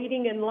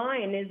waiting in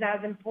line is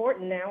as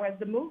important now as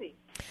the movie.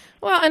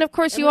 Well, and of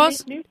course you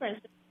also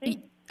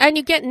and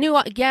you get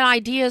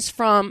ideas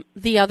from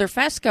the other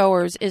fest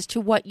goers as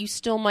to what you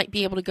still might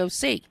be able to go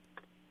see.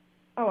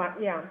 Oh,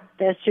 yeah.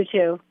 That's true,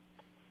 too.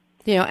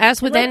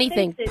 As with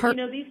anything. These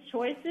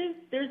choices,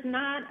 there's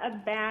not a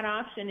bad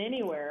option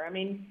anywhere. I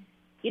mean,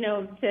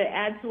 to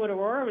add to what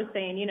Aurora was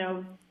saying,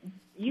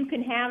 you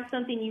can have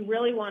something you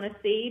really want to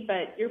see,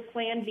 but your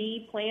plan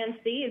B, plan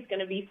C is going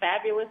to be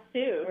fabulous,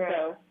 too. Right.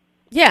 So.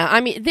 Yeah, I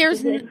mean,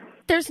 there's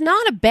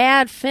not a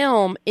bad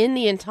film in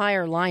the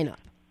entire lineup.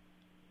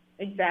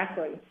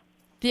 Exactly.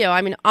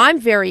 I mean, I'm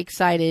very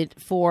excited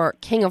for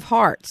King of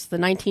Hearts, the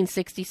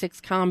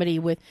 1966 comedy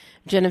with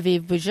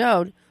Genevieve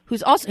Bujold,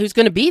 who's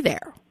going to be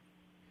there.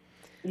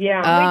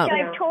 Yeah, which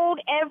I've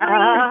told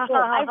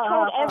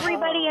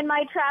everybody in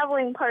my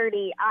traveling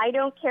party. I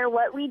don't care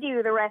what we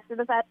do the rest of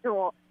the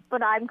festival,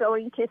 but I'm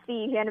going to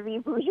see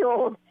Genevieve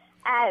Bujold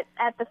at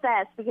the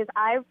fest because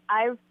I've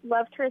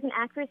loved her as an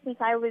actress since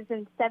I was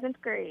in 7th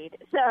grade.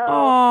 So and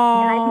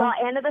I saw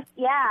Anne of the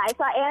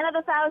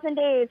Thousand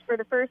Days for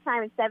the first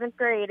time in 7th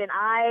grade, and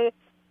I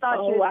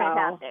thought she was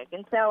fantastic.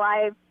 And so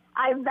I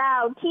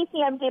vowed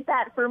TCM did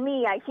that for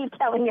me. I keep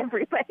telling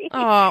everybody.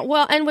 Oh,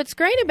 well, and what's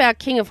great about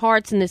King of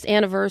Hearts in this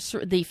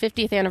anniversary, the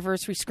 50th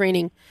anniversary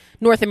screening,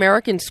 North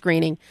American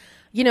screening,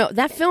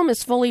 that film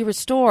is fully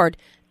restored.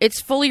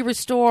 It's fully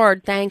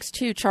restored thanks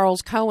to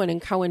Charles Cohen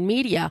and Cohen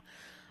Media.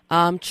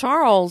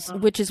 Charles,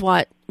 which is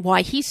why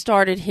he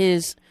started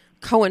his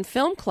Cohen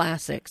Film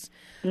Classics.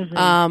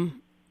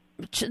 Cohen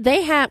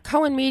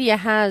Media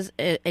has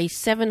a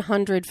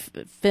 700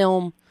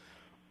 film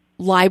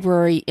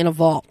library in a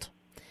vault,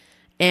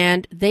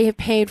 and they have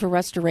paid for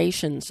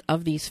restorations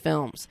of these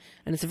films,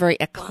 and it's a very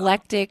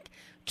eclectic.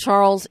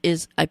 Charles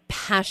is a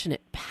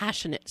passionate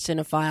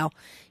cinephile.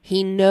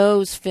 He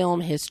knows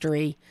film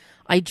history.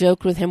 I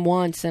joked with him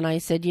once, and I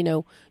said,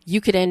 you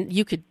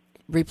could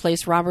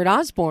replace Robert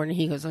Osborne. And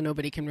he goes, oh,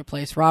 nobody can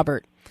replace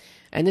Robert.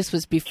 And this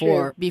was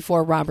before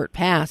Robert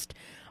passed.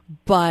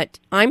 But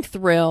I'm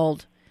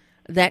thrilled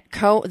that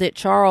that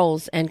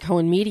Charles and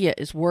Cohen Media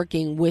is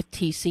working with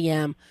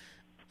TCM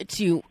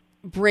to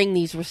bring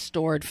these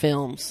restored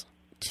films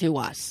to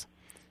us.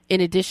 In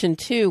addition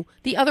to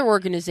the other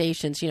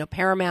organizations,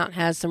 Paramount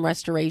has some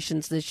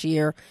restorations this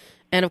year.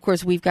 And of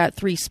course, we've got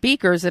 3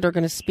 speakers that are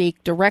going to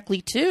speak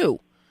directly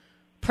to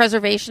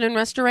preservation and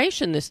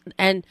restoration,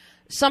 and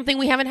something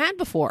we haven't had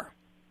before.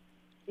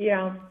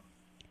 Yeah,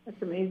 that's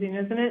amazing,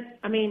 isn't it?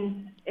 I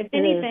mean, if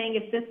anything,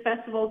 if this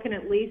festival can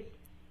at least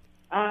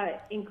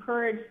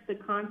encourage the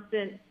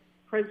constant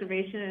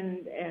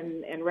preservation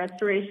and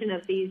restoration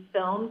of these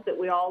films that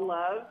we all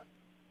love,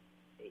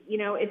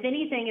 if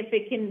anything, if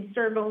it can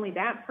serve only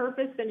that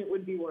purpose, then it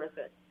would be worth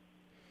it.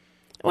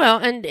 Well,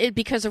 and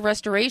because of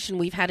restoration,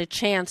 we've had a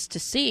chance to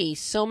see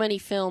so many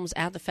films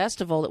at the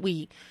festival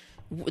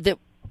that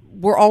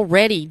were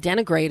already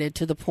denigrated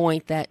to the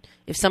point that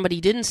if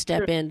somebody didn't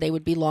step in, they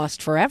would be lost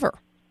forever.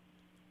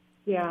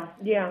 Yeah.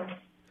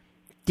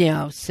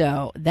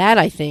 So that,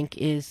 I think,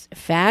 is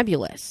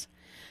fabulous.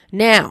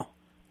 Now,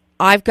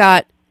 I've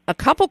got a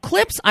couple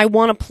clips I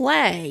want to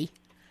play,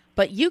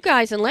 but you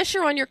guys, unless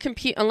you're on a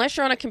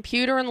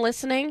computer and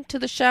listening to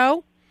the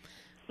show,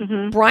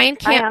 Brian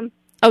can't. I am.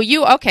 Oh,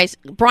 you okay?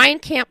 Brian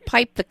can't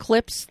pipe the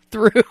clips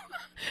through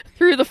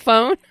the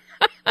phone.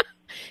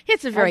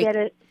 It's a very. I get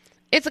it.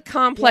 It's a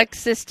complex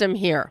system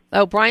here.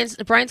 Oh, Brian's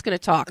going to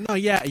talk. No,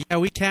 yeah,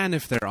 we can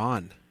if they're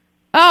on.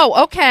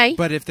 Oh, okay.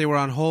 But if they were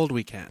on hold,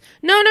 we can't.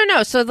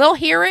 No. So they'll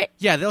hear it?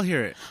 Yeah, they'll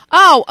hear it.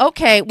 Oh,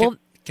 okay. Well,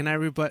 can I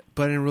butt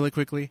in really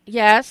quickly?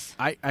 Yes.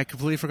 I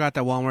completely forgot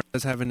that Walmart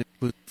does have an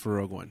exclusive for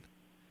Rogue One.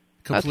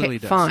 Completely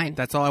does. Fine.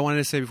 That's all I wanted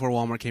to say before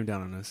Walmart came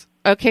down on us.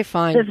 Okay,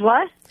 fine. Does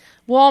what?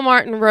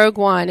 Walmart and Rogue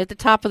One at the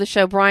top of the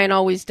show. Brian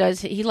always does.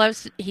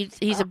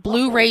 He's a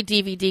Blu-ray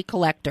DVD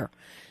collector.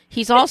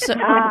 He's also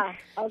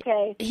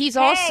okay. He's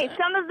also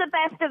some of the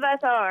best of us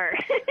are.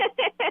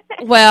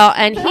 Well,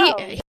 and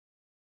hey,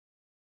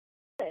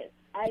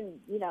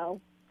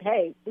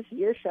 this is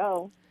your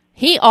show.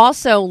 He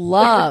also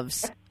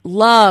loves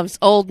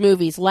old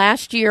movies.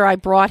 Last year, I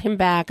brought him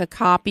back a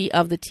copy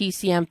of the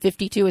TCM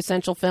 52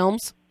 Essential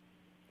Films.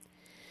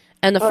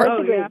 And that's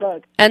a great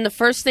book. And the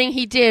first thing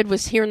he did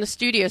was here in the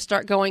studio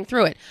start going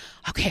through it.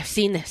 Okay, I've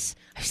seen this.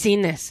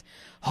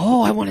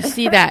 Oh, I want to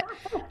see that.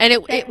 And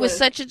it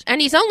was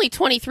and he's only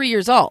 23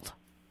 years old.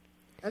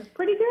 That's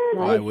pretty good.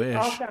 I wish.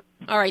 Awesome.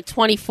 All right,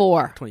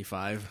 24.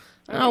 25.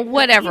 Oh,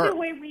 whatever. Either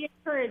way, we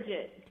encourage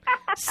it.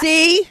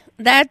 See?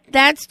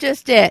 That's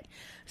just it.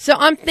 So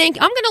I'm going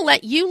to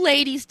let you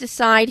ladies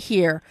decide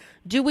here.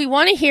 Do we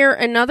want to hear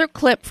another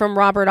clip from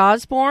Robert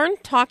Osborne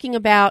talking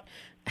about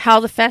how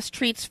the fest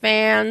treats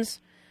fans,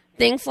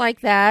 things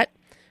like that?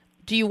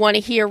 Do you want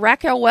to hear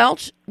Raquel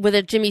Welch with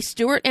a Jimmy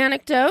Stewart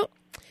anecdote?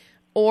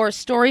 Or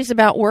stories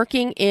about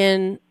working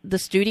in the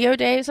studio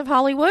days of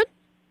Hollywood?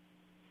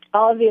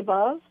 All of the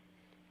above?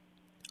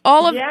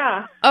 All of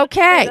yeah.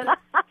 Okay.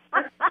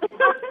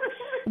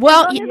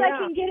 Well, as long as I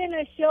can get in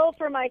a show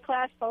for my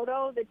class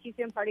photo, the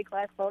TCM party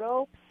class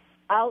photo,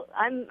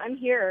 I'm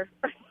here.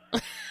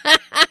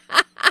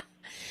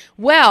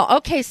 Well,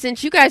 okay,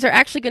 since you guys are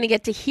actually going to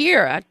get to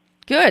hear,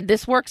 good.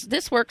 This works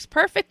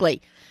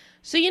perfectly.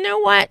 So you know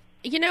what,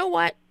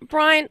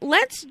 Brian?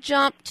 Let's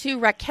jump to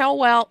Raquel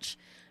Welch,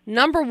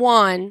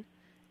 #1,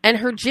 and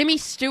her Jimmy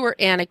Stewart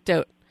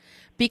anecdote,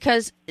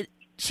 because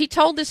she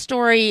told this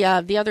story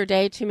the other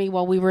day to me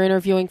while we were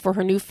interviewing for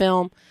her new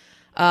film,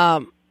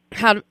 How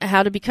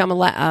to Become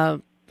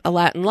a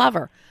Latin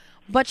Lover.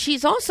 But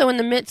she's also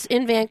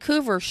in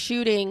Vancouver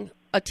shooting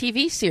a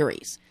TV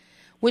series,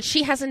 which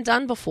she hasn't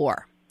done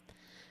before.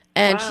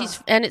 And wow.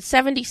 And at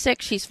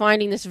 76, she's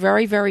finding this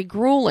very, very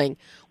grueling,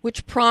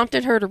 which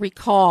prompted her to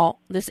recall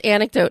this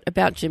anecdote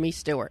about Jimmy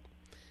Stewart.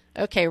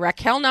 Okay,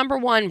 Raquel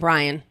 #1,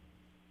 Brian.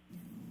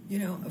 You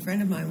know, a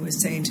friend of mine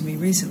was saying to me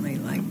recently,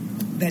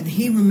 that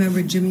he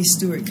remembered Jimmy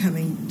Stewart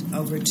coming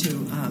over to,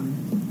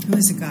 who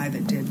was the guy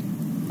that did,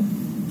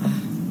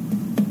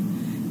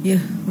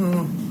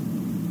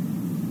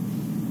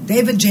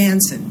 David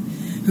Jansen,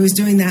 who was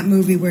doing that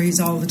movie where he's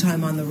all the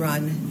time on the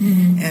run.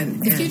 Mm-hmm.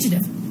 The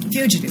Fugitive.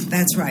 Fugitive,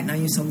 that's right. And I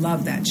used to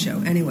love that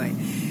show. Anyway,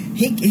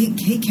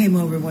 he came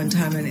over one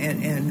time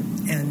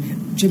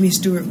and Jimmy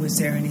Stewart was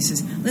there, and he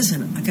says,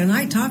 "Listen, can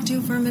I talk to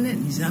you for a minute?"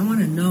 And he said, "I want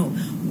to know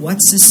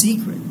what's the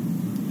secret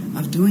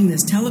of doing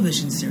this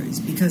television series,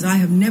 because I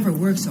have never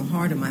worked so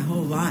hard in my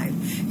whole life."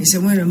 He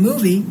said, "When a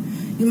movie,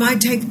 you might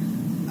take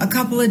a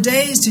couple of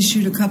days to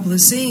shoot a couple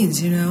of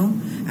scenes,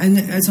 and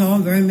it's all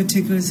very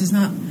meticulous. It's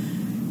not."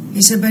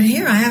 He said, "But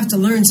here I have to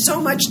learn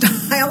so much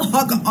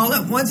dialogue all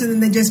at once, and then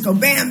they just go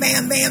bam,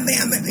 bam, bam,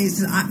 bam." And he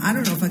said, I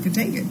don't know if I could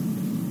take it."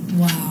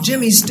 Wow.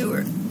 Jimmy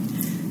Stewart.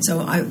 So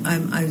I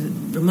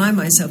remind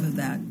myself of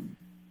that.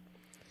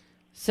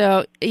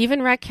 So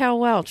even Raquel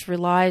Welch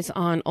relies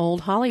on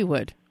old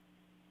Hollywood.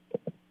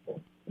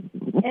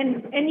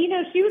 And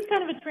she was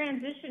kind of a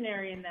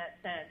transitionary in that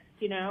sense,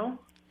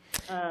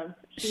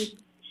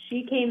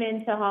 She came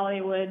into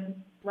Hollywood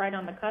right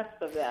on the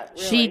cusp of that,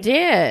 really. She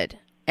did.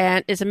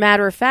 And as a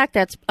matter of fact,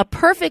 that's a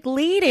perfect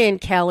lead-in,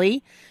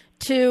 Kelly,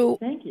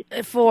 Thank you.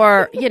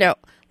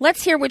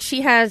 Let's hear what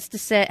she had to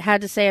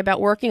say about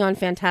working on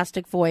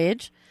Fantastic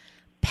Voyage,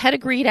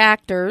 pedigreed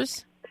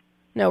actors.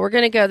 No, we're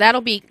going to go.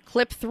 That'll be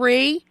clip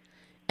 3,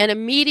 and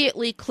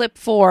immediately clip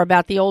 4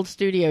 about the old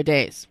studio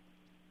days.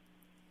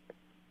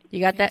 You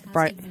got that,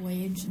 Brian?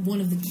 Voyage,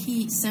 one of the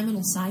key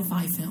seminal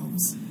sci-fi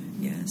films.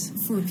 Yes,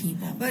 for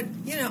people. But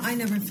I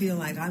never feel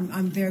like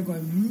I'm there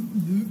going.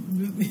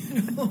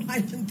 I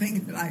didn't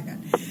think that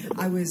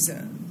I was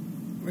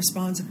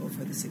responsible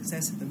for the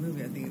success of the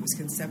movie. I think it was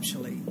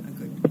conceptually a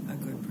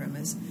good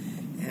premise,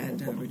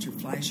 and Richard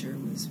Fleischer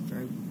was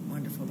very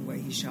wonderful the way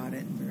he shot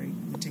it, and very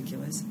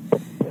meticulous.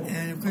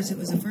 And of course, it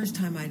was the first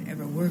time I'd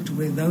ever worked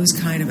with those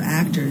kind of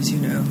actors,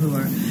 who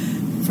are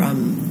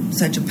from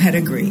such a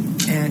pedigree,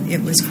 and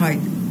it was quite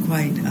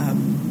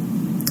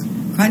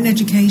an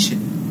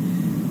education.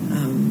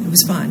 It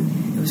was fun.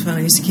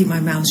 I used to keep my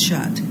mouth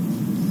shut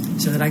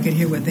so that I could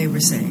hear what they were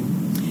saying.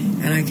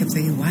 And I kept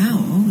thinking,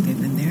 wow, they've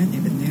been there.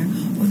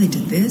 Oh, they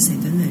did this, they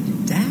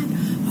did that.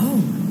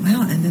 Oh,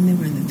 wow. And then they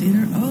were in the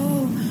theater.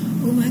 Oh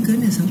my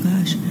goodness, oh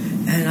gosh.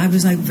 And I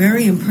was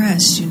very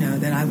impressed,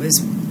 that I was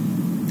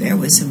there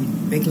with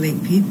some big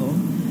league people.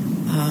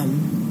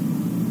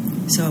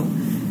 So,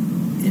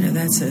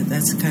 that's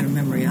the kind of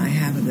memory I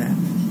have of that.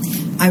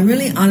 I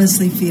really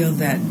honestly feel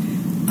that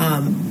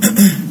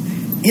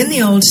in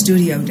the old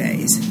studio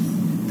days,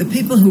 the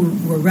people who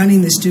were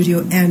running the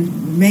studio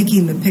and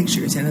making the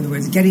pictures, in other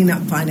words, getting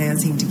up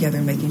financing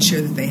together, making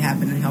sure that they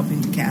happen, and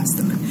helping to cast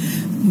them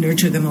and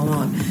nurture them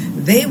along,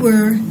 they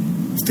were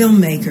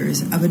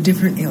filmmakers of a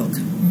different ilk.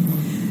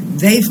 Mm-hmm.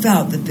 They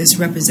felt that this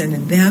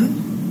represented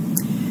them,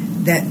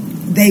 that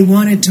they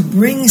wanted to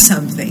bring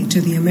something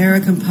to the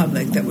American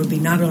public that would be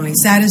not only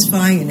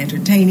satisfying and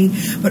entertaining,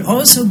 but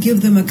also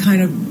give them a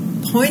kind of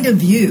point of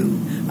view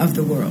of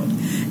the world.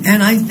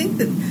 And I think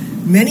that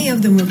many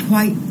of them were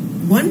quite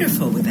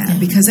wonderful with that,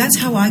 because that's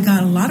how I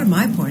got a lot of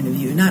my point of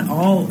view. Not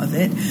all of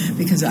it,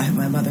 because I have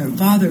my mother and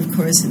father, of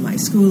course, in my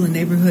school and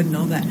neighborhood and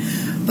all that.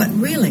 But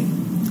really,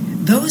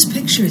 those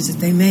pictures that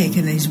they make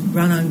and they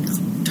run on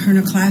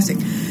Turner Classic,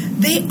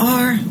 they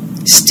are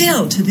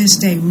still to this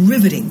day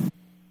riveting.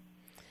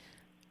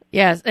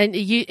 Yes, and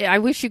I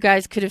wish you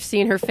guys could have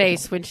seen her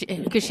face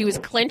because she was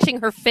clenching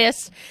her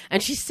fists,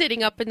 and she's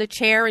sitting up in the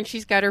chair, and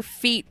she's got her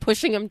feet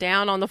pushing them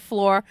down on the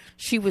floor.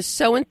 She was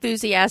so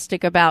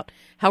enthusiastic about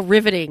how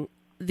riveting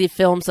the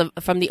films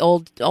from the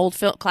old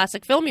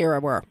classic film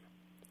era were.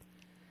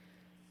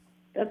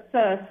 That's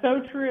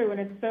so true, and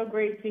it's so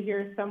great to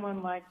hear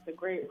someone like the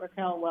great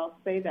Raquel Welch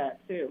say that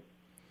too.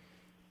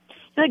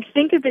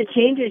 Think of the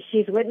changes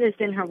she's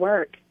witnessed in her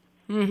work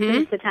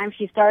since the time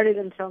she started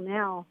until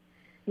now.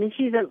 I mean,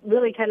 she's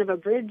really kind of a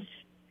bridge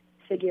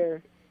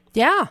figure.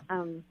 Yeah.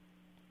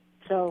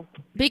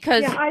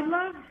 Because I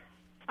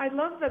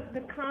love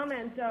the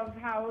comment of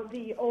how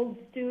the old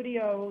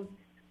studios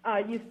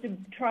used to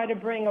try to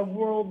bring a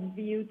world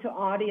view to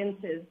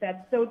audiences.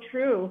 That's so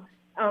true,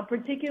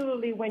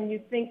 particularly when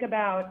you think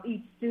about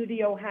each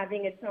studio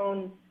having its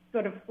own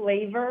sort of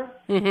flavor.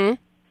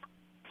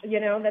 Mm-hmm. You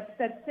know,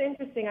 that's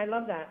interesting. I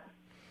love that.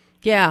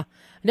 Yeah.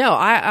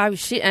 No,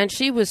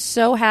 she was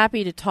so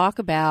happy to talk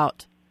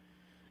about,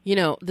 you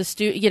know,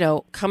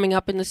 coming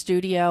up in the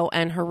studio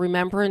and her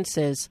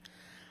remembrances,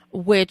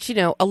 which, you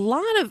know, a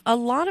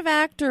lot of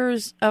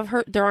actors of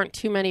her, there aren't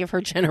too many of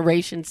her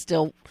generation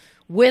still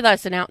with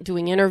us and out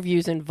doing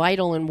interviews and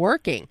vital and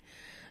working.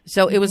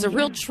 So it was a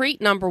real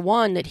treat, number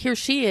one, that here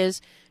she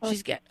is.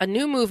 She's got a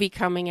new movie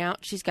coming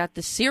out. She's got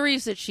the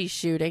series that she's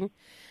shooting,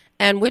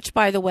 and which,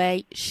 by the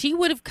way, she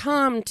would have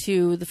come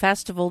to the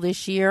festival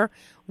this year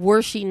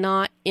were she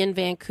not in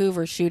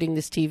Vancouver shooting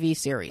this TV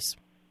series.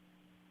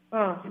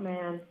 Oh,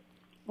 man.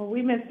 Well,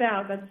 we missed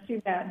out. That's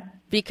too bad.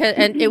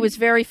 And it was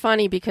very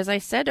funny because I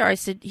said to her, I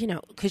said, you know,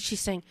 because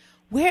she's saying,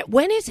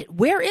 when is it?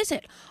 Where is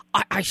it?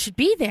 I should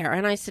be there.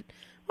 And I said,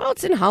 well,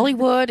 it's in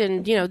Hollywood,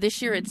 and, you know,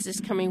 this year it's this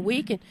coming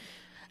week.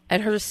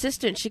 And her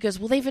assistant, she goes,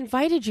 well, they've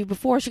invited you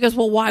before. She goes,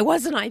 well, why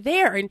wasn't I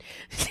there? And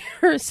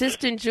her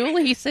assistant,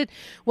 Julie, said,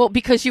 well,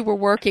 because you were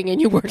working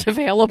and you weren't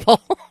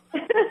available.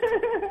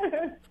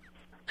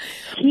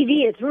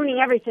 TV, it's ruining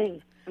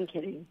everything. I'm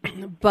kidding.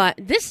 But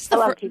this is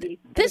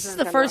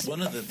the first.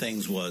 One of the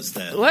things was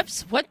that.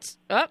 Whoops! What's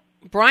up?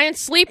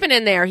 Brian's sleeping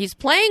in there. He's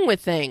playing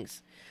with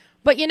things.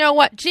 But you know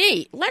what?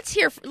 Gee, let's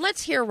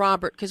hear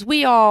Robert, because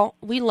we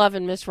love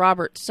and miss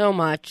Robert so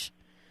much.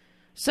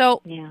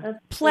 So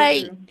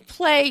play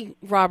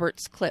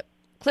Robert's clip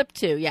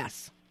 2.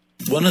 Yes.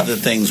 One of the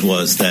things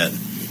was that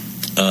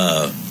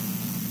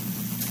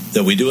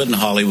we do it in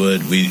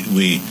Hollywood. We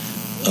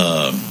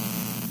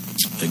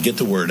get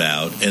the word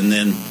out, and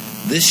then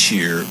this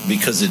year,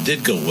 because it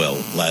did go well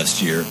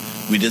last year,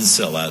 we did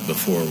sell out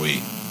before we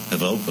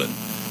have opened,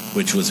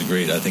 which was a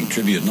great, I think,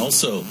 tribute. And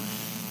also,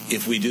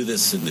 if we do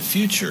this in the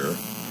future,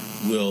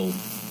 we'll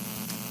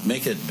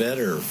make it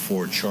better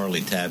for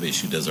Charlie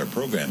Tavish, who does our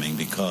programming,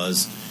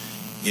 because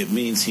it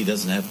means he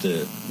doesn't have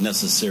to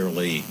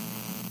necessarily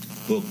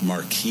book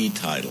marquee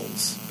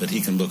titles, but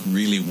he can book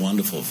really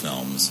wonderful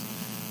films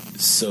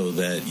so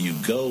that you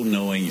go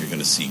knowing you're going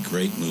to see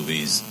great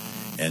movies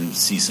and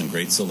see some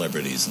great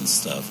celebrities and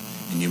stuff.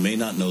 And you may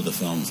not know the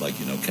films like,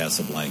 you know,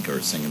 Casablanca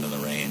or Singing in the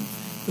Rain,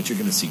 but you're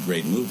going to see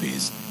great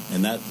movies.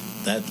 And that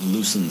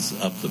loosens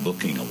up the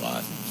booking a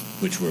lot,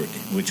 which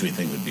we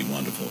think would be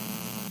wonderful.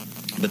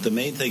 But the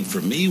main thing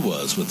for me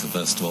was, with the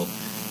festival,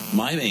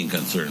 my main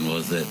concern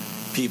was that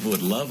people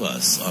would love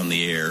us on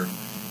the air,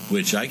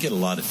 which I get a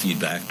lot of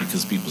feedback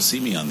because people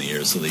see me on the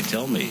air, so they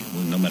tell me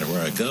no matter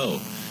where I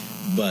go.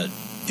 But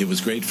it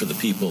was great for the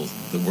people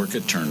that work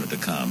at Turner to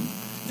come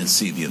and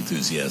see the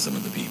enthusiasm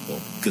of the people,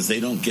 because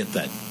they don't get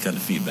that kind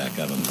of feedback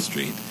out on the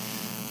street.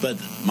 But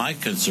my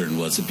concern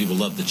was that people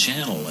love the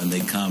channel and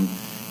they come,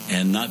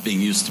 and not being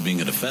used to being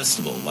at a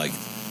festival, like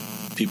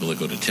people that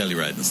go to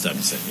Telluride and stuff,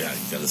 and say, yeah,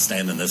 you got to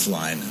stand in this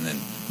line, and then,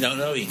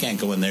 no, you can't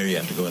go in there, you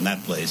have to go in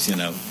that place, you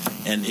know.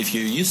 And if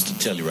you're used to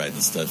Telluride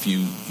and stuff,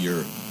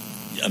 you're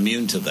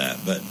immune to that.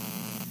 But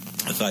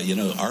I thought, you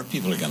know, our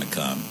people are going to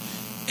come,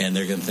 and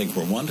they're going to think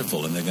we're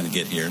wonderful, and they're going to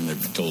get here, and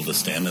they're told to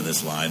stand in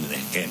this line, and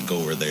they can't go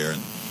over there,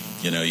 and,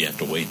 you know, you have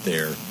to wait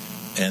there.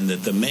 And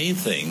that the main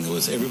thing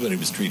was everybody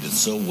was treated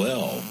so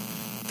well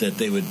that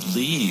they would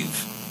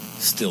leave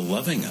still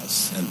loving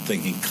us and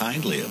thinking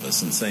kindly of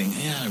us and saying,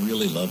 yeah, I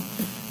really love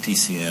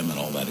TCM and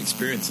all that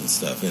experience and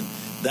stuff. And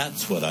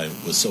that's what I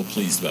was so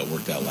pleased about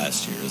worked out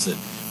last year, is that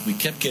we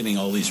kept getting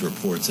all these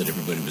reports that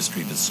everybody was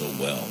treated so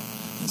well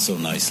and so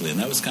nicely. And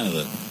that was kind of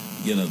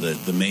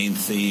the main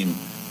theme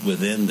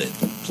within the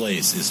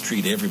place, is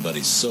treat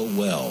everybody so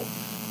well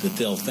that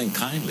they'll think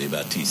kindly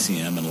about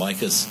TCM and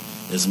like us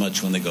as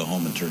much when they go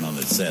home and turn on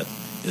the set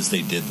as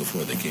they did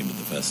before they came to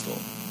the festival.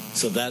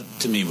 So that,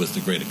 to me, was the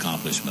great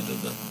accomplishment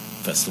of the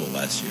festival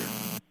last year.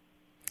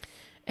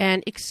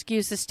 And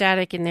excuse the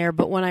static in there,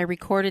 but when I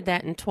recorded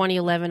that in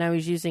 2011, I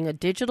was using a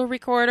digital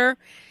recorder,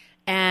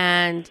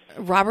 and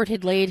Robert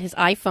had laid his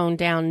iPhone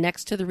down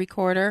next to the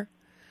recorder.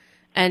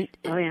 And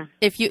I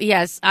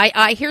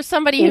hear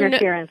somebody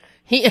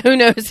who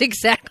knows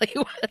exactly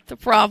what the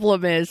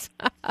problem is.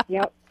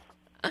 Yep.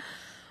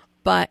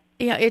 But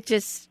yeah, it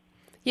just,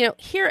 you know,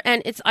 here,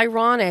 and it's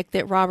ironic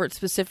that Robert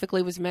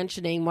specifically was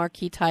mentioning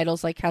marquee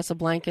titles like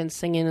Casablanca and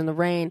Singing in the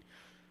Rain,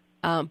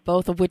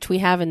 both of which we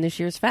have in this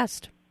year's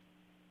fest.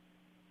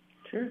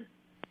 Sure.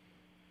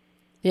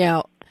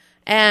 Yeah,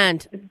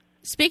 and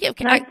speaking of,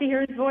 nice to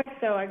hear his voice,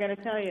 though. I got to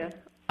tell you.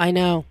 I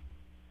know.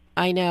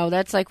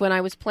 That's like when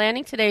I was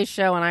planning today's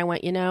show, and I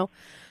went, you know,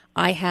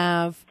 I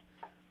have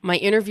my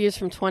interviews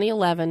from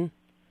 2011,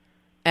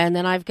 and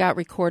then I've got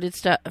recorded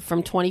stuff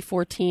from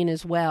 2014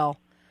 as well,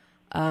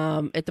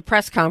 at the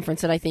press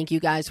conference that I think you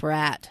guys were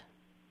at.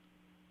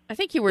 I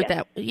think you were at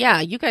that. Yeah,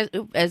 you guys,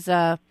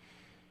 were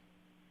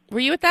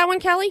you at that one,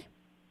 Kelly?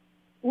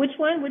 Which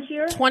one? Which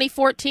year?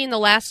 2014, the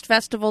last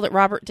festival that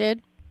Robert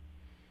did.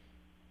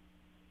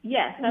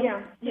 Yes.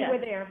 You were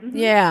there. Mm-hmm.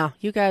 Yeah,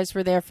 you guys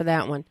were there for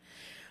that one.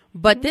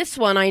 But this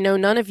one, I know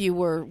none of you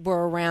were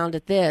around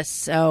at this,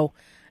 so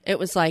it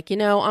was like, I'm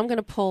going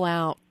to pull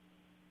out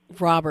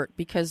Robert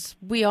because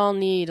we all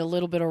need a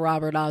little bit of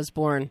Robert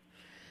Osborne.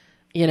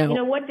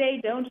 What day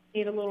don't you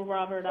need a little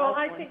Robert Osborne? Well,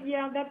 I think,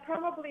 that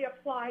probably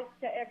applies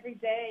to every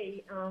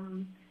day.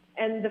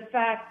 And the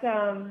fact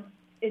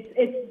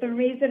it's the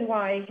reason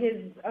why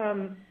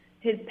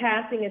his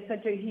passing is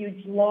such a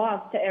huge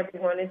loss to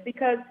everyone is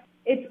because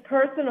it's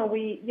personal.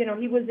 He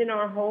was in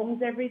our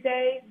homes every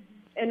day.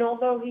 And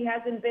although he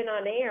hasn't been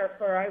on air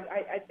for,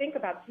 I think,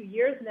 about 2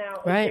 years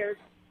now, right.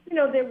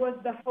 There was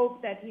the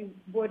hope that he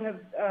would have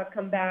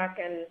come back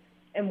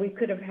and we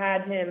could have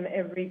had him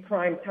every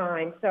prime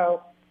time.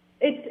 So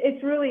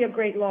it's really a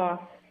great loss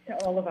to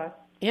all of us.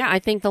 Yeah, I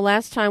think the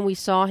last time we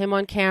saw him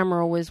on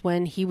camera was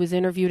when he was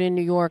interviewed in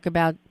New York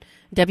about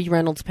Debbie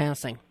Reynolds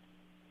passing.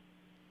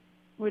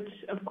 Which,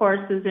 of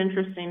course, is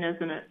interesting,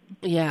 isn't it?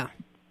 Yeah.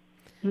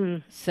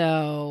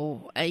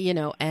 So, I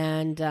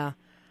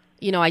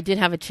did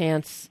have a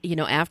chance,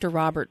 after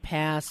Robert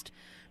passed,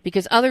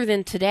 because other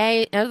than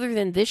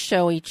this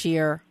show each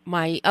year,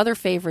 my other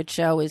favorite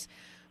show is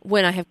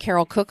when I have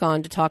Carol Cook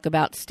on to talk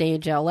about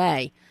Stage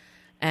LA.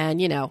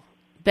 And,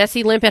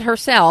 Bessie Limpet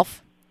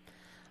herself,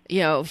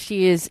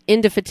 she is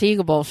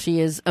indefatigable. She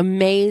is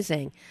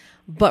amazing.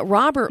 But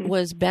Robert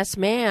was best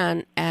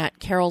man at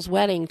Carol's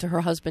wedding to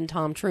her husband,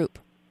 Tom Troop.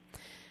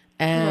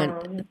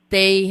 And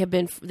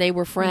they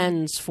were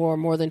friends for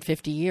more than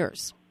 50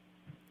 years.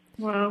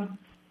 Wow.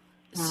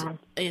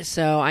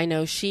 So I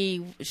know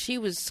she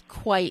was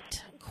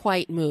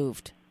quite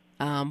moved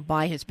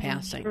by his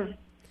passing. Sure.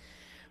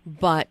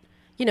 But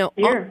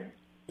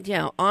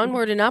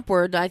onward and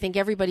upward. I think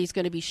everybody's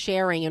going to be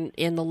sharing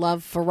in the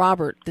love for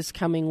Robert this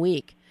coming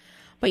week.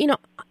 But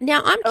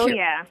now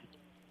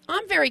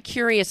I'm very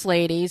curious,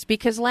 ladies,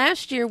 because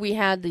last year we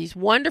had these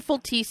wonderful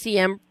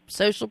TCM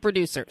social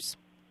producers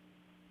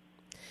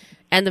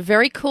and the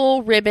very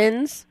cool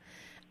ribbons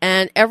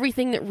and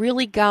everything that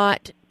really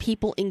got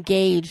people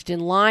engaged in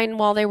line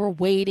while they were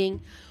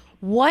waiting.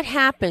 What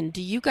happened?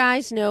 Do you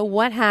guys know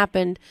what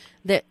happened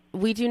that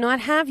we do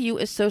not have you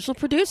as social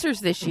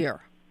producers this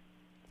year?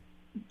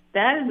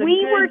 That is a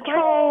good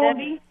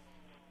question,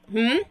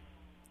 Debbie.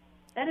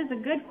 That is a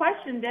good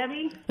question,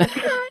 Debbie.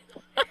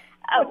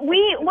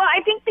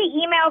 I think the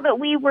email that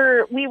we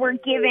were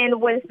given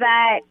was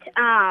that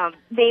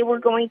they were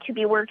going to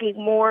be working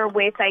more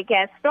with, I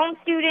guess, film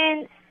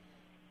students,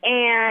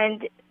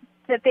 and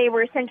that they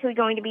were essentially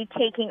going to be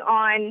taking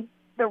on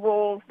the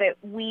roles that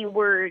we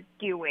were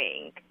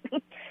doing.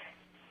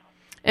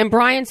 And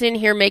Brian's in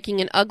here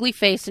making an ugly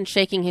face and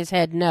shaking his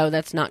head. No,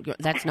 that's not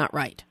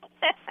right.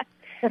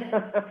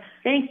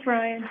 Thanks,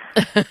 Brian.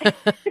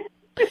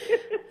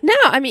 No,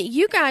 I mean,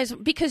 you guys,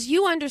 because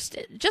you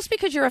understand, just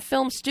because you're a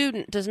film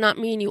student does not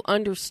mean you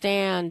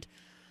understand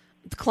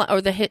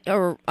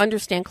or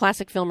understand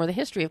classic film or the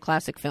history of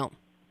classic film.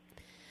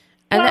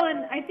 And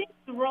I think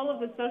the role of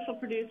the social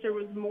producer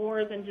was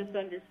more than just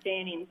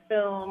understanding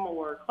film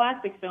or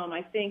classic film.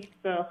 I think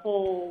the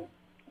whole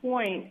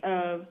point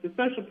of the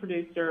social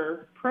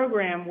producer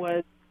program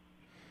was,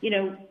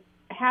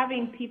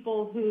 having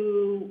people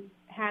who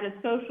had a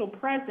social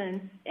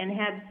presence and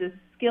had the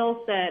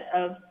skill set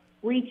of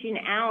reaching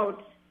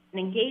out and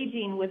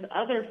engaging with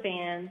other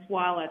fans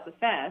while at the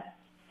fest.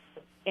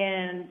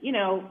 And,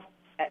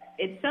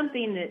 it's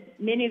something that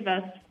many of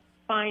us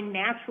find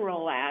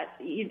natural at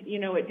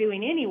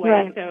doing anyway.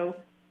 Right. So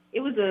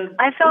it was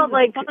I felt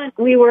like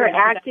we were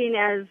acting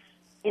as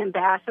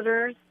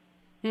ambassadors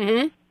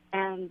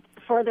and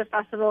for the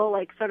festival,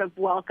 like sort of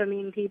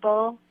welcoming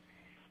people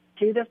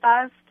to the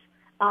fest,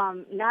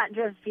 not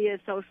just via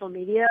social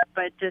media,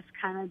 but just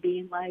kind of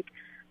being like,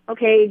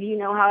 okay, do you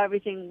know how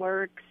everything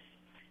works?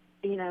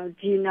 Do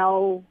you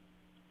know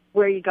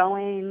where you're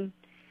going?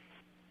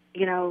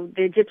 The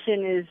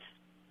Egyptian is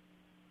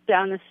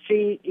down the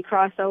street, you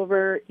cross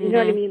over, you know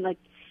what I mean? Like,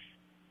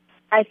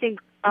 I think,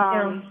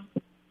 I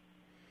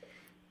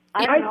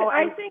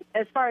think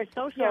as far as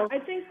social, I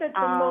think that the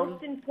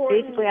most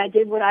important... Basically, I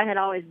did what I had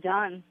always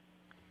done.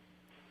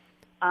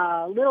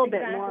 A little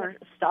bit more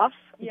stuff,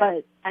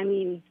 but I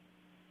mean,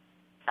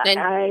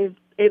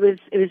 it was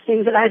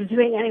things that I was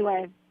doing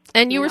anyway.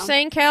 And you were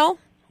saying, Cal?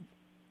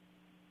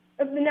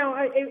 No,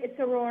 it's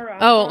Aurora.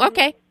 Oh,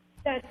 okay.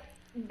 That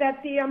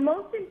the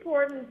most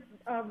important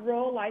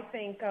role, I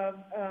think, of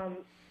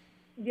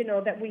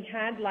that we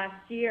had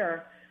last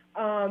year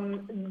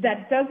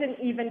that doesn't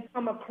even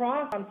come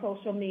across on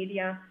social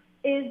media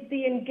is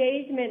the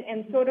engagement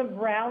and sort of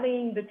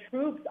rallying the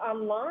troops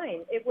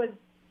online. It was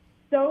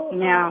so,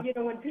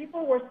 when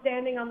people were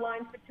standing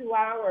online for 2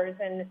 hours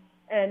and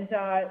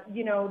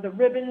the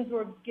ribbons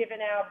were given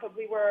out, but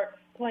we were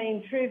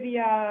playing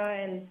trivia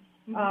and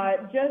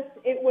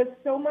it was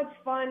so much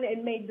fun.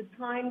 It made the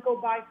time go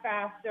by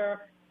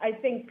faster. I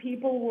think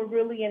people were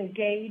really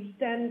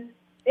engaged, and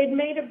it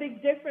made a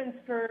big difference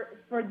for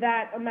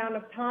that amount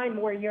of time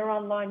where you're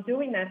online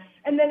doing that.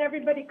 And then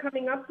everybody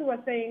coming up to us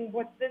saying,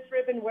 "What's this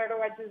ribbon? Where do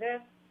I do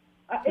this?"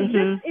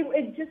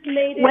 It just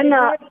made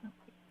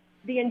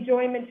the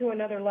enjoyment to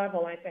another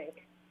level, I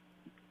think.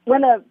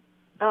 when I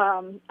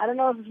don't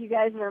know if you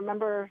guys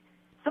remember,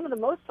 some of the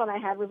most fun I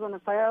had was when the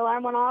fire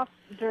alarm went off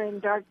during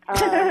dark.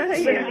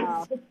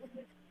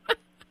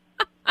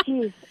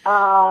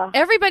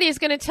 Everybody is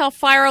going to tell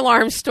fire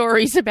alarm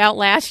stories about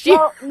last year.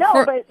 Well,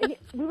 no, but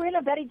we were in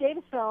a Betty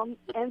Davis film,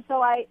 and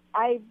so I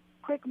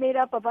quick made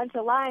up a bunch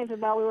of lines,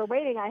 and while we were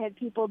waiting, I had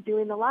people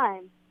doing the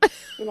lines.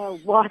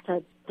 What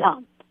a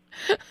dump,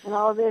 and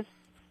all this,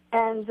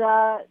 and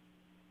that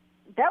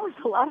was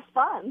a lot of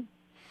fun.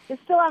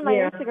 It's still on my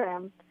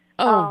Instagram.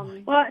 Oh.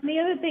 Well, and the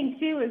other thing,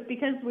 too, is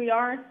because we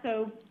are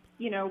so,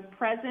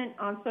 present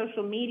on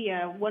social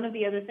media, one of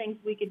the other things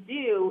we could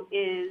do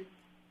is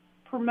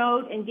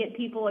promote and get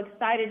people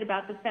excited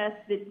about the fest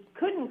that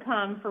couldn't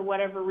come for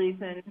whatever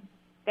reason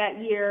that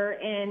year,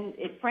 and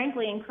it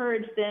frankly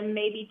encouraged them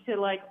maybe to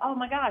oh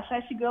my gosh,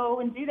 I should go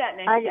and do that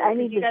next year. I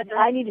need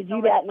to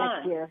do that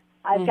next year.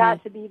 I've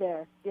got to be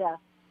there. Yeah.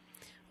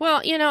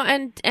 Well,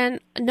 and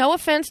no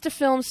offense to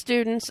film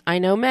students, I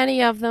know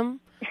many of them.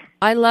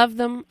 I love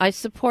them. I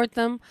support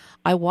them.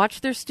 I watch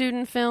their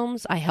student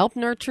films. I help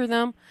nurture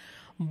them.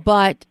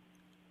 But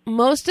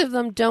most of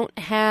them don't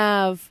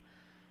have,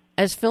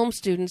 as film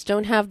students,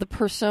 don't have the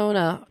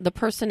persona, the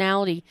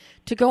personality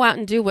to go out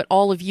and do what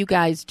all of you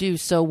guys do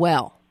so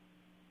well.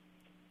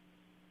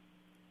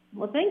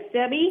 Well, thanks,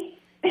 Debbie.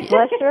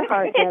 Bless your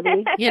heart,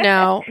 Debbie.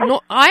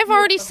 I've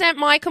already sent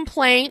my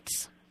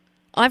complaints.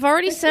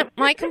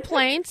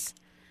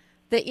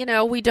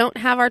 That, we don't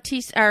have our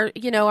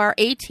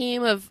A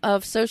team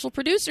of social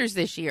producers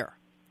this year.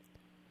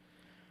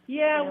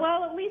 Yeah,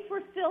 well, at least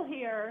we're still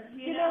here.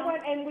 You know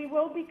what? And we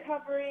will be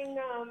covering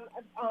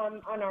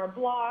on our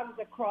blogs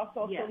across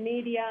social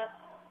media.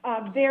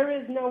 There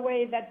is no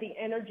way that the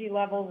energy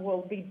level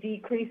will be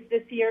decreased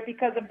this year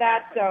because of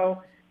that.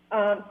 So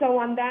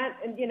on that,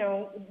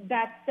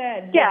 that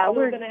said,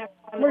 we're going to have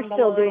fun on the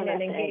still line doing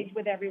and engage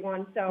with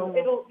everyone. So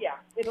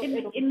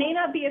it may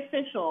not be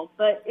official,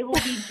 but it will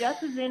be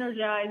just as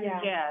energized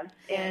as jazz.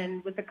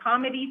 And with the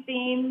comedy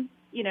theme,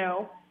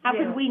 how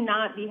could we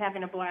not be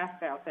having a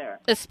blast out there?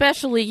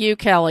 Especially you,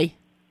 Kelly.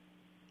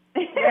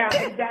 Yeah,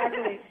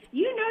 exactly.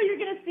 You're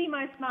going to see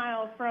my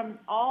smile from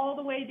all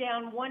the way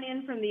down one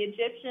end from the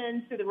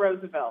Egyptian to the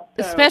Roosevelt.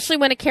 So. Especially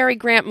when a Cary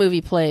Grant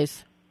movie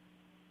plays.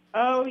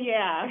 Oh,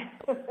 yeah.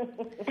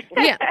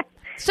 Yeah.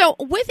 So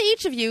with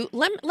each of you,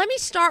 let me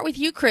start with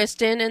you,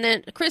 Kristen, and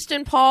then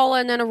Kristen,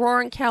 Paula, and then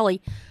Aurora and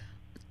Kelly.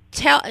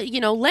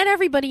 Let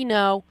everybody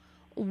know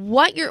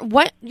what your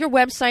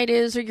website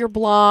is or your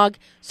blog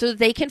so that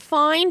they can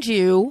find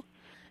you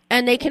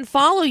and they can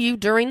follow you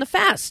during the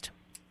fest.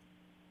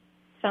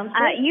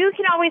 You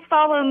can always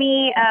follow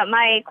me,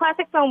 my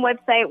Classic Film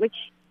website, which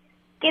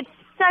gets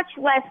such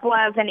less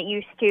love than it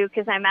used to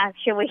because I'm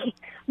actually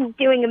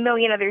doing a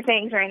million other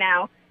things right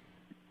now,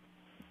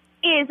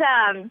 is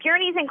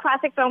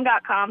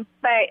journeysinclassicfilm.com.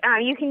 But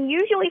you can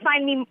usually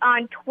find me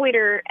on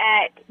Twitter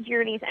at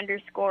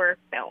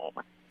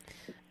journeys_film.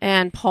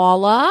 And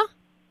Paula?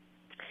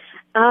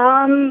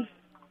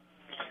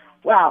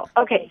 Well,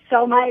 okay,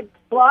 so my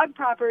blog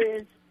proper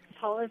is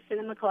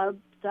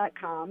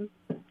paulacinemaclub.com.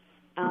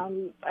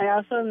 I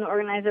also am the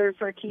organizer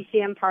for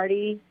TCM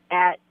Party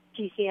at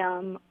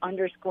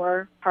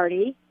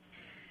TCM_party.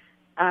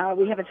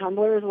 We have a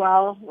Tumblr as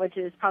well, which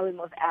is probably the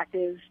most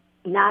active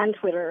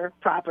non-Twitter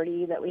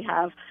property that we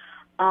have.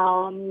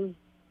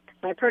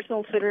 My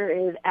personal Twitter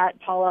is at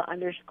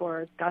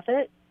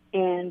Paula_Guffett,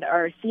 and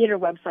our theater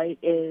website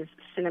is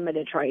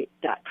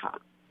cinemadetroit.com.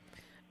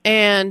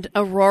 And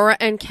Aurora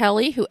and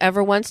Kelly,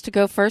 whoever wants to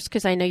go first,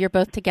 because I know you're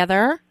both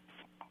together.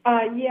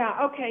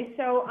 Okay.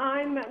 So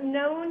I'm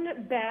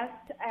known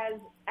best as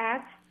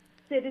at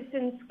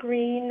Citizen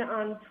Screen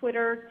on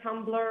Twitter,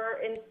 Tumblr,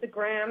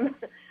 Instagram,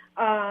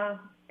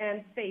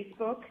 and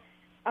Facebook.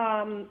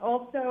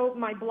 Also,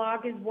 my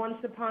blog is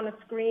Once Upon a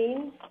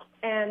Screen,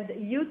 and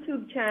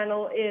YouTube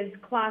channel is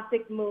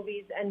Classic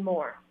Movies and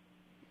More.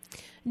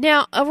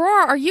 Now,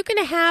 Aurora, are you going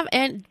to have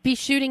and be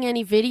shooting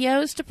any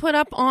videos to put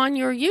up on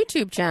your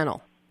YouTube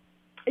channel?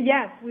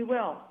 Yes, we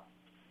will.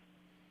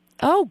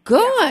 Oh,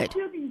 good.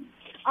 Yeah,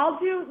 I'll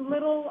do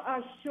little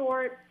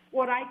short,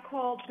 what I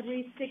call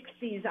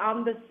 360s,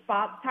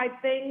 on-the-spot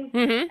type things,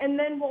 and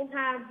then we'll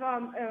have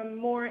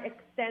more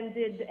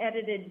extended,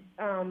 edited,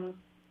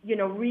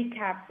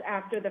 recaps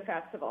after the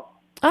festival.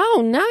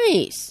 Oh,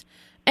 nice.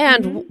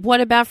 And what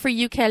about for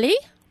you, Kelly?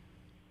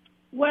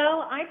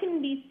 Well, I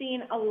can be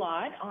seen a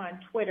lot on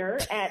Twitter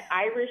at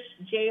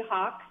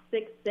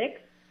IrishJayhawk66,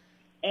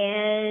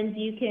 and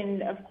you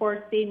can, of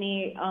course, see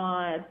me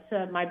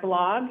to my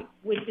blog,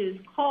 which is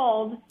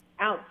called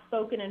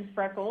Outspoken and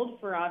Freckled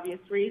for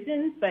obvious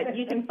reasons, but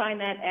you can find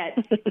that at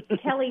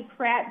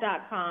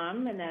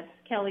kellypratt.com, and that's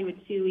Kelly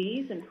with 2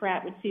 E's and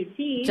Pratt with 2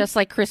 T's. Just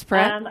like Chris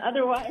Pratt?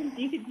 Otherwise,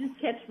 you could just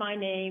catch my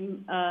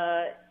name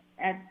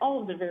at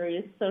all of the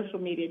various social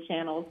media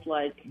channels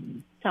like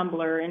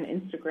Tumblr and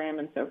Instagram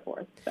and so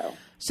forth.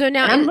 So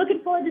now I'm looking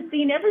forward to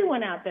seeing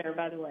everyone out there,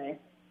 by the way.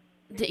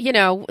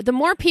 The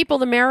more people,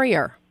 the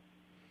merrier.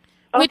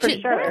 Oh, for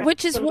sure.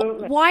 Which is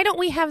why don't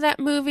we have that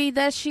movie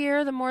this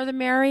year, The More the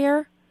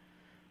Merrier?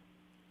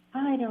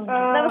 I don't know.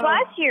 That was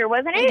last year,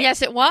 wasn't it?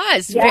 Yes, it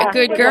was. Yeah.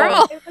 Good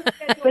girl.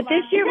 But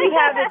this year we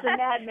have It's a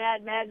Mad,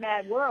 Mad, Mad,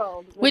 Mad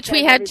World. Which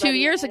we had 2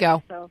 years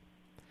ago. So.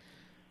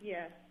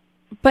 Yeah.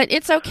 But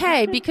it's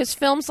okay because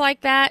films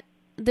like that,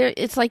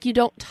 it's like you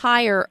don't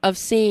tire of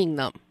seeing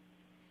them.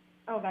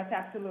 Oh, that's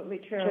absolutely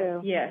true.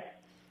 Yes.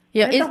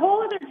 Yeah, it's a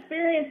whole other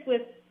experience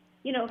with,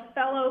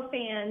 fellow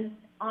fans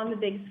on the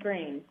big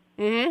screen.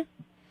 Mm-hmm.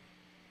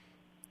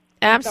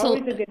 Absolutely.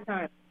 It's always a good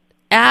time.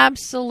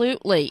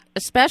 Absolutely.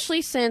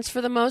 Especially since,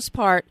 for the most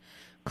part,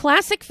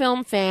 classic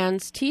film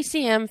fans,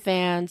 TCM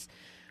fans,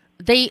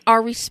 they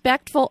are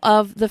respectful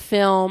of the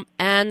film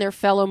and their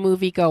fellow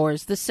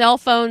moviegoers. The cell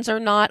phones are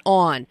not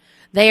on.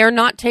 They are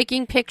not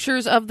taking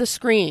pictures of the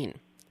screen.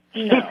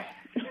 No.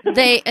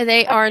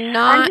 They are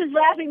not. I'm just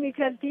laughing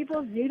because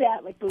people do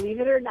that, like, believe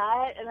it or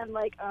not, and I'm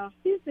like, oh,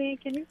 excuse me,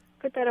 can you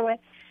put that away?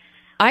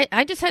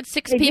 I just had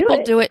 6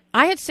 people do it.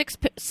 I had six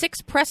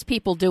press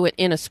people do it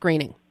in a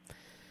screening.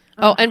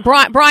 Oh, and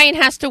Brian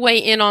has to weigh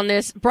in on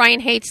this. Brian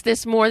hates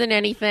this more than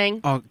anything.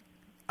 Oh,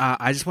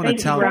 I just want to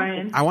tell.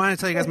 I want to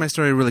tell you guys my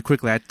story really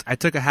quickly. I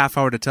took a half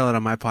hour to tell it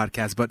on my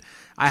podcast, but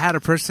I had a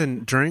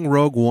person during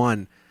Rogue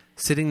One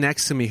sitting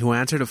next to me who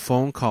answered a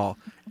phone call,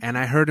 and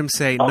I heard him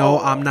say, "No,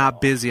 I'm not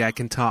busy. I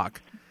can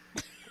talk."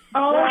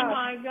 Oh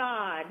my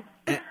God!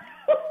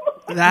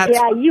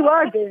 Yeah, you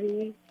are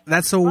busy.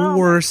 That's the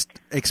worst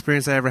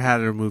experience I ever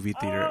had at a movie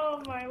theater.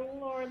 Oh my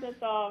Lord,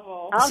 that's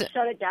awful. I'll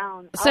shut it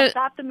down. I'll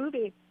stop the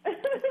movie.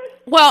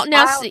 Well,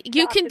 now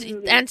you can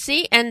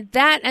and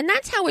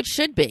that's how it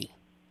should be.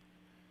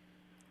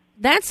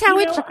 That's how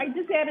I just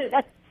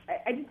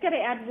got to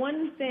add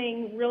one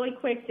thing really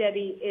quick,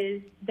 Debbie,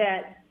 is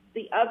that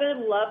the other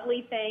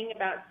lovely thing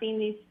about seeing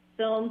these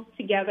films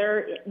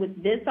together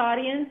with this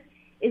audience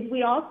is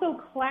we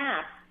also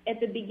clap at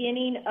the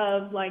beginning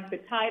of, like, the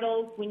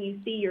titles when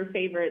you see your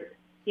favorite,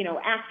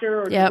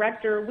 actor or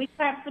director. We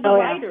clap for the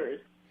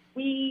writers.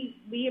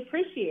 We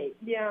appreciate.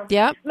 Yeah.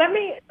 Yep. Let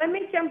me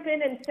jump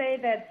in and say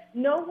that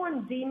no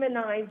one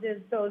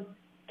demonizes those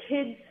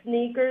kid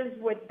sneakers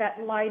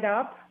that light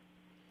up,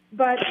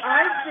 but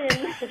I've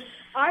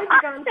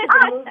gone to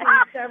the movie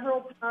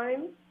several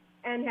times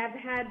and have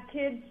had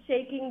kids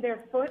shaking their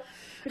foot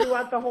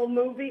throughout the whole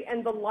movie,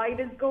 and the light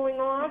is going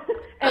off,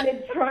 and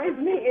it drives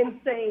me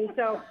insane.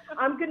 So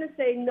I'm going to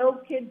say no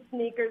kid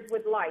sneakers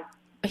with lights.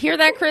 Hear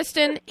that,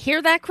 Kristen?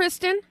 Hear that,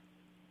 Kristen?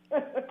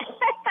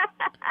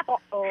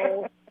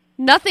 Uh-oh.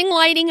 Nothing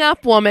lighting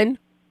up, woman.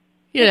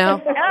 I'm trying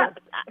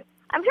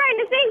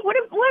to think. What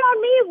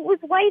on me was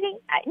lighting?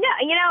 No,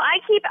 I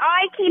keep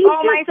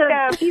all my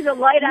stuff. He's a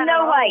light on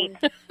no light.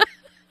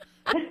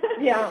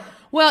 Yeah.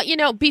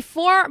 Well,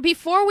 before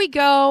we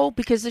go,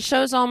 because the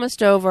show's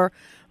almost over,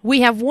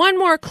 we have one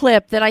more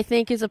clip that I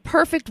think is a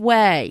perfect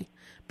way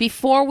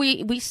before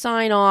we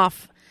sign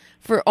off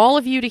for all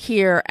of you to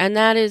hear, and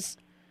that is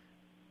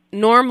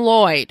Norm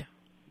Lloyd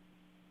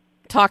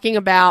talking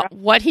about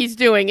what he's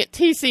doing at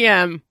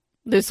TCM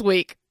this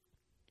week.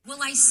 Will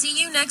I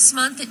see you next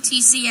month at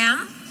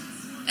TCM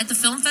at the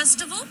film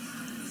festival?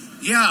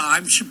 Yeah,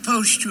 I'm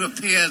supposed to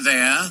appear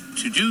there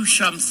to do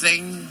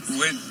something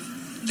with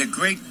the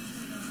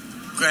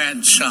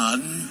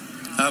great-grandson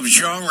of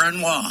Jean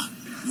Renoir.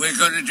 We're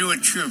going to do a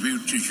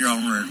tribute to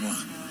Jean Renoir,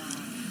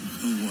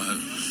 who was...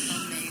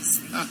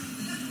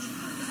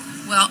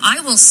 Well, I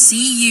will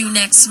see you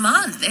next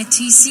month at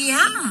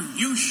TCM.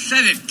 You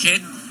said it,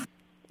 kid.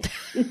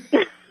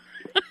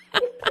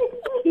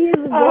 He's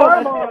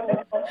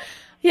normal.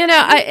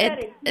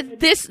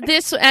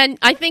 This, and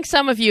I think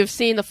some of you have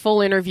seen the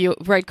full interview,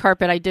 red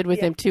carpet I did with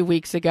him 2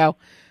 weeks ago.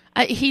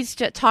 He's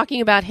just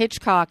talking about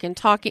Hitchcock and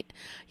talking,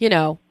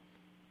 ham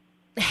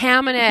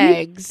and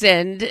eggs.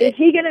 And is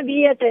he going to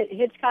be at the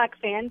Hitchcock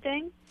fan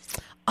thing?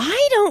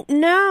 I don't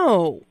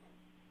know.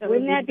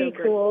 Wouldn't that be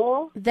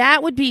cool?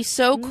 That would be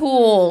so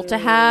cool to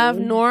have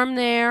Norm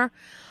there,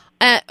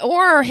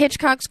 or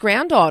Hitchcock's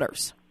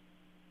granddaughters.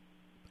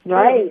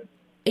 Right.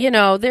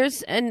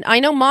 And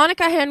I know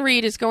Monica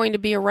Henreid is going to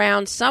be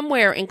around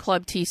somewhere in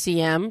Club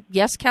TCM.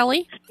 Yes,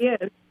 Kelly? Yes,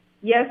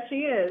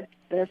 she is.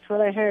 That's what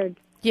I heard.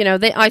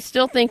 I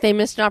still think they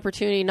missed an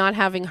opportunity not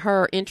having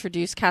her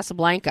introduce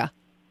Casablanca.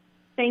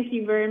 Thank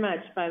you very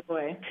much, by the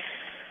way.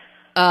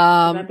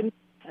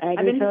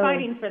 I've been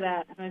fighting for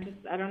that.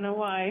 I don't know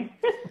why.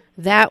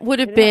 That would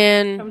have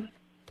been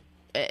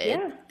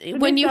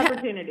when you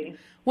opportunity.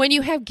 When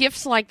you have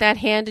gifts like that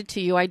handed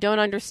to you, I don't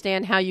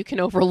understand how you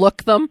can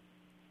overlook them.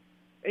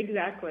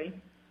 Exactly.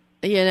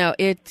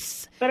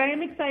 It's. But I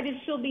am excited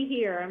she'll be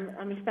here.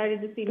 I'm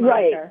excited to see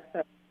Monica. Right.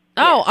 So,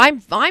 oh,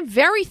 I'm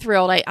very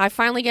thrilled. I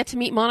finally get to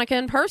meet Monica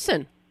in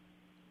person.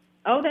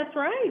 Oh, that's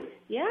right.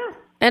 Yeah.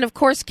 And of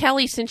course,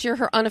 Kelly, since you're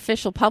her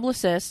unofficial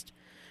publicist,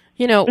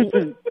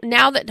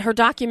 now that her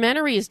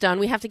documentary is done,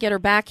 we have to get her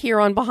back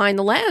here on Behind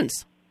the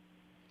Lens.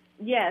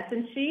 Yes,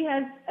 and she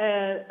has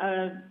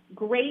a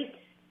great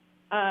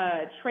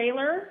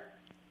trailer.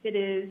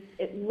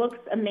 It looks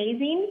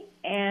amazing,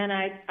 and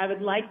I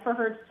would like for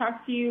her to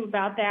talk to you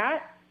about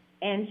that.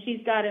 And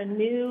she's got a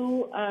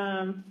new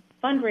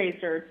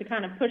fundraiser to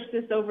kind of push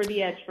this over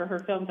the edge for her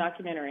film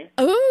documentary.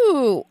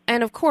 Ooh,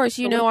 and of course,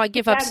 I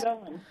give up.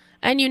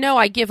 And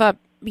I give up,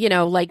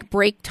 like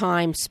break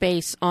time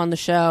space on the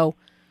show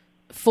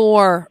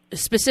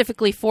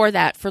specifically for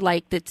that,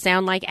 that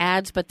sound like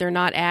ads, but they're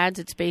not ads.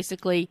 It's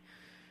basically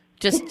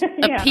just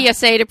a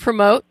PSA to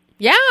promote.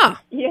 Yeah.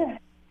 Yeah.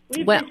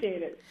 We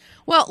appreciate it.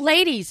 Well,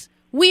 ladies,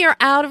 we are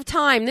out of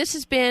time. This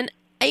has been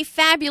a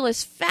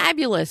fabulous,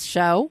 fabulous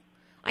show.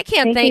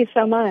 Thank you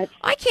so much.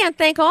 I can't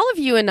thank all of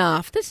you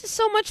enough. This is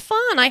so much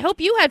fun. I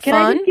hope you had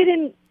fun.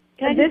 Can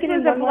I just get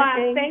in this was one a more blast.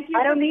 thing? Thank you.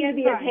 I don't for mean the to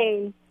be a invite.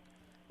 pain.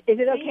 Is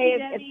it okay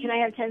if can I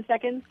have 10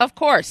 seconds? Of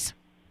course.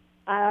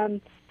 The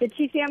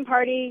TCM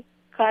Party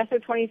Class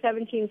of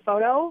 2017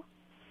 photo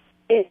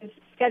is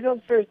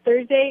scheduled for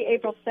Thursday,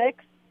 April 6th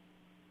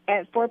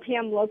at 4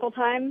 p.m. local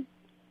time,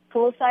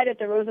 poolside at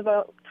the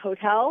Roosevelt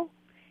Hotel.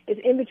 It's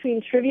in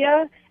between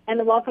trivia and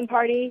the welcome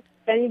party.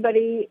 If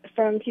anybody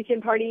from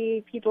TCM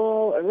Party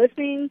people are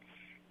listening,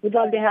 we'd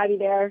love to have you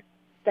there.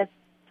 That's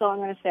all I'm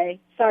going to say.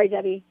 Sorry,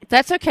 Debbie.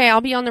 That's okay.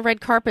 I'll be on the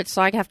red carpet,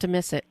 so I have to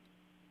miss it.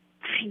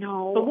 I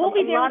know. But we'll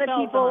be there a lot with of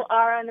bells people on.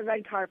 are on the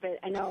red carpet.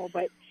 I know,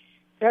 but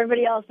for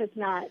everybody else that's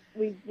not,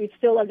 we'd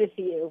still love to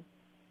see you.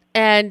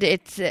 And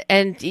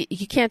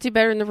you can't do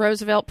better than the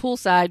Roosevelt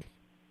poolside.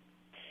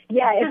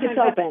 Yeah, if it's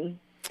open.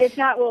 If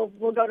not,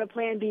 we'll go to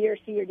Plan B or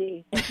C or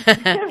D.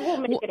 We'll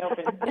make it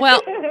open.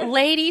 Well,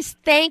 ladies,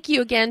 thank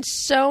you again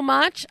so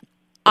much.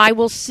 I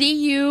will see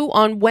you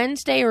on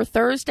Wednesday or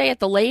Thursday at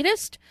the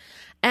latest.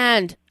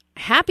 And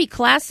happy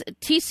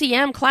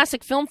TCM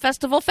Classic Film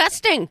Festival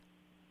festing.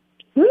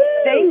 Woo!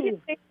 Thank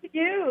you. Thank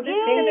you.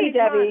 Thank you,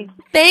 Debbie.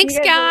 Thanks,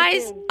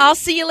 guys. I'll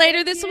see you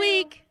later this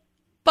week.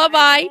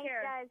 Bye-bye.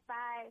 Guys,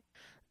 bye.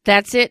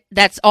 That's it.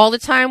 That's all the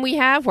time we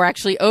have. We're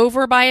actually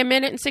over by a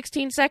minute and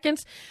 16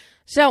 seconds.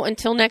 So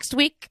until next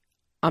week,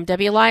 I'm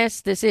Debbie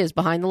Elias. This is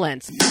Behind the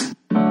Lens.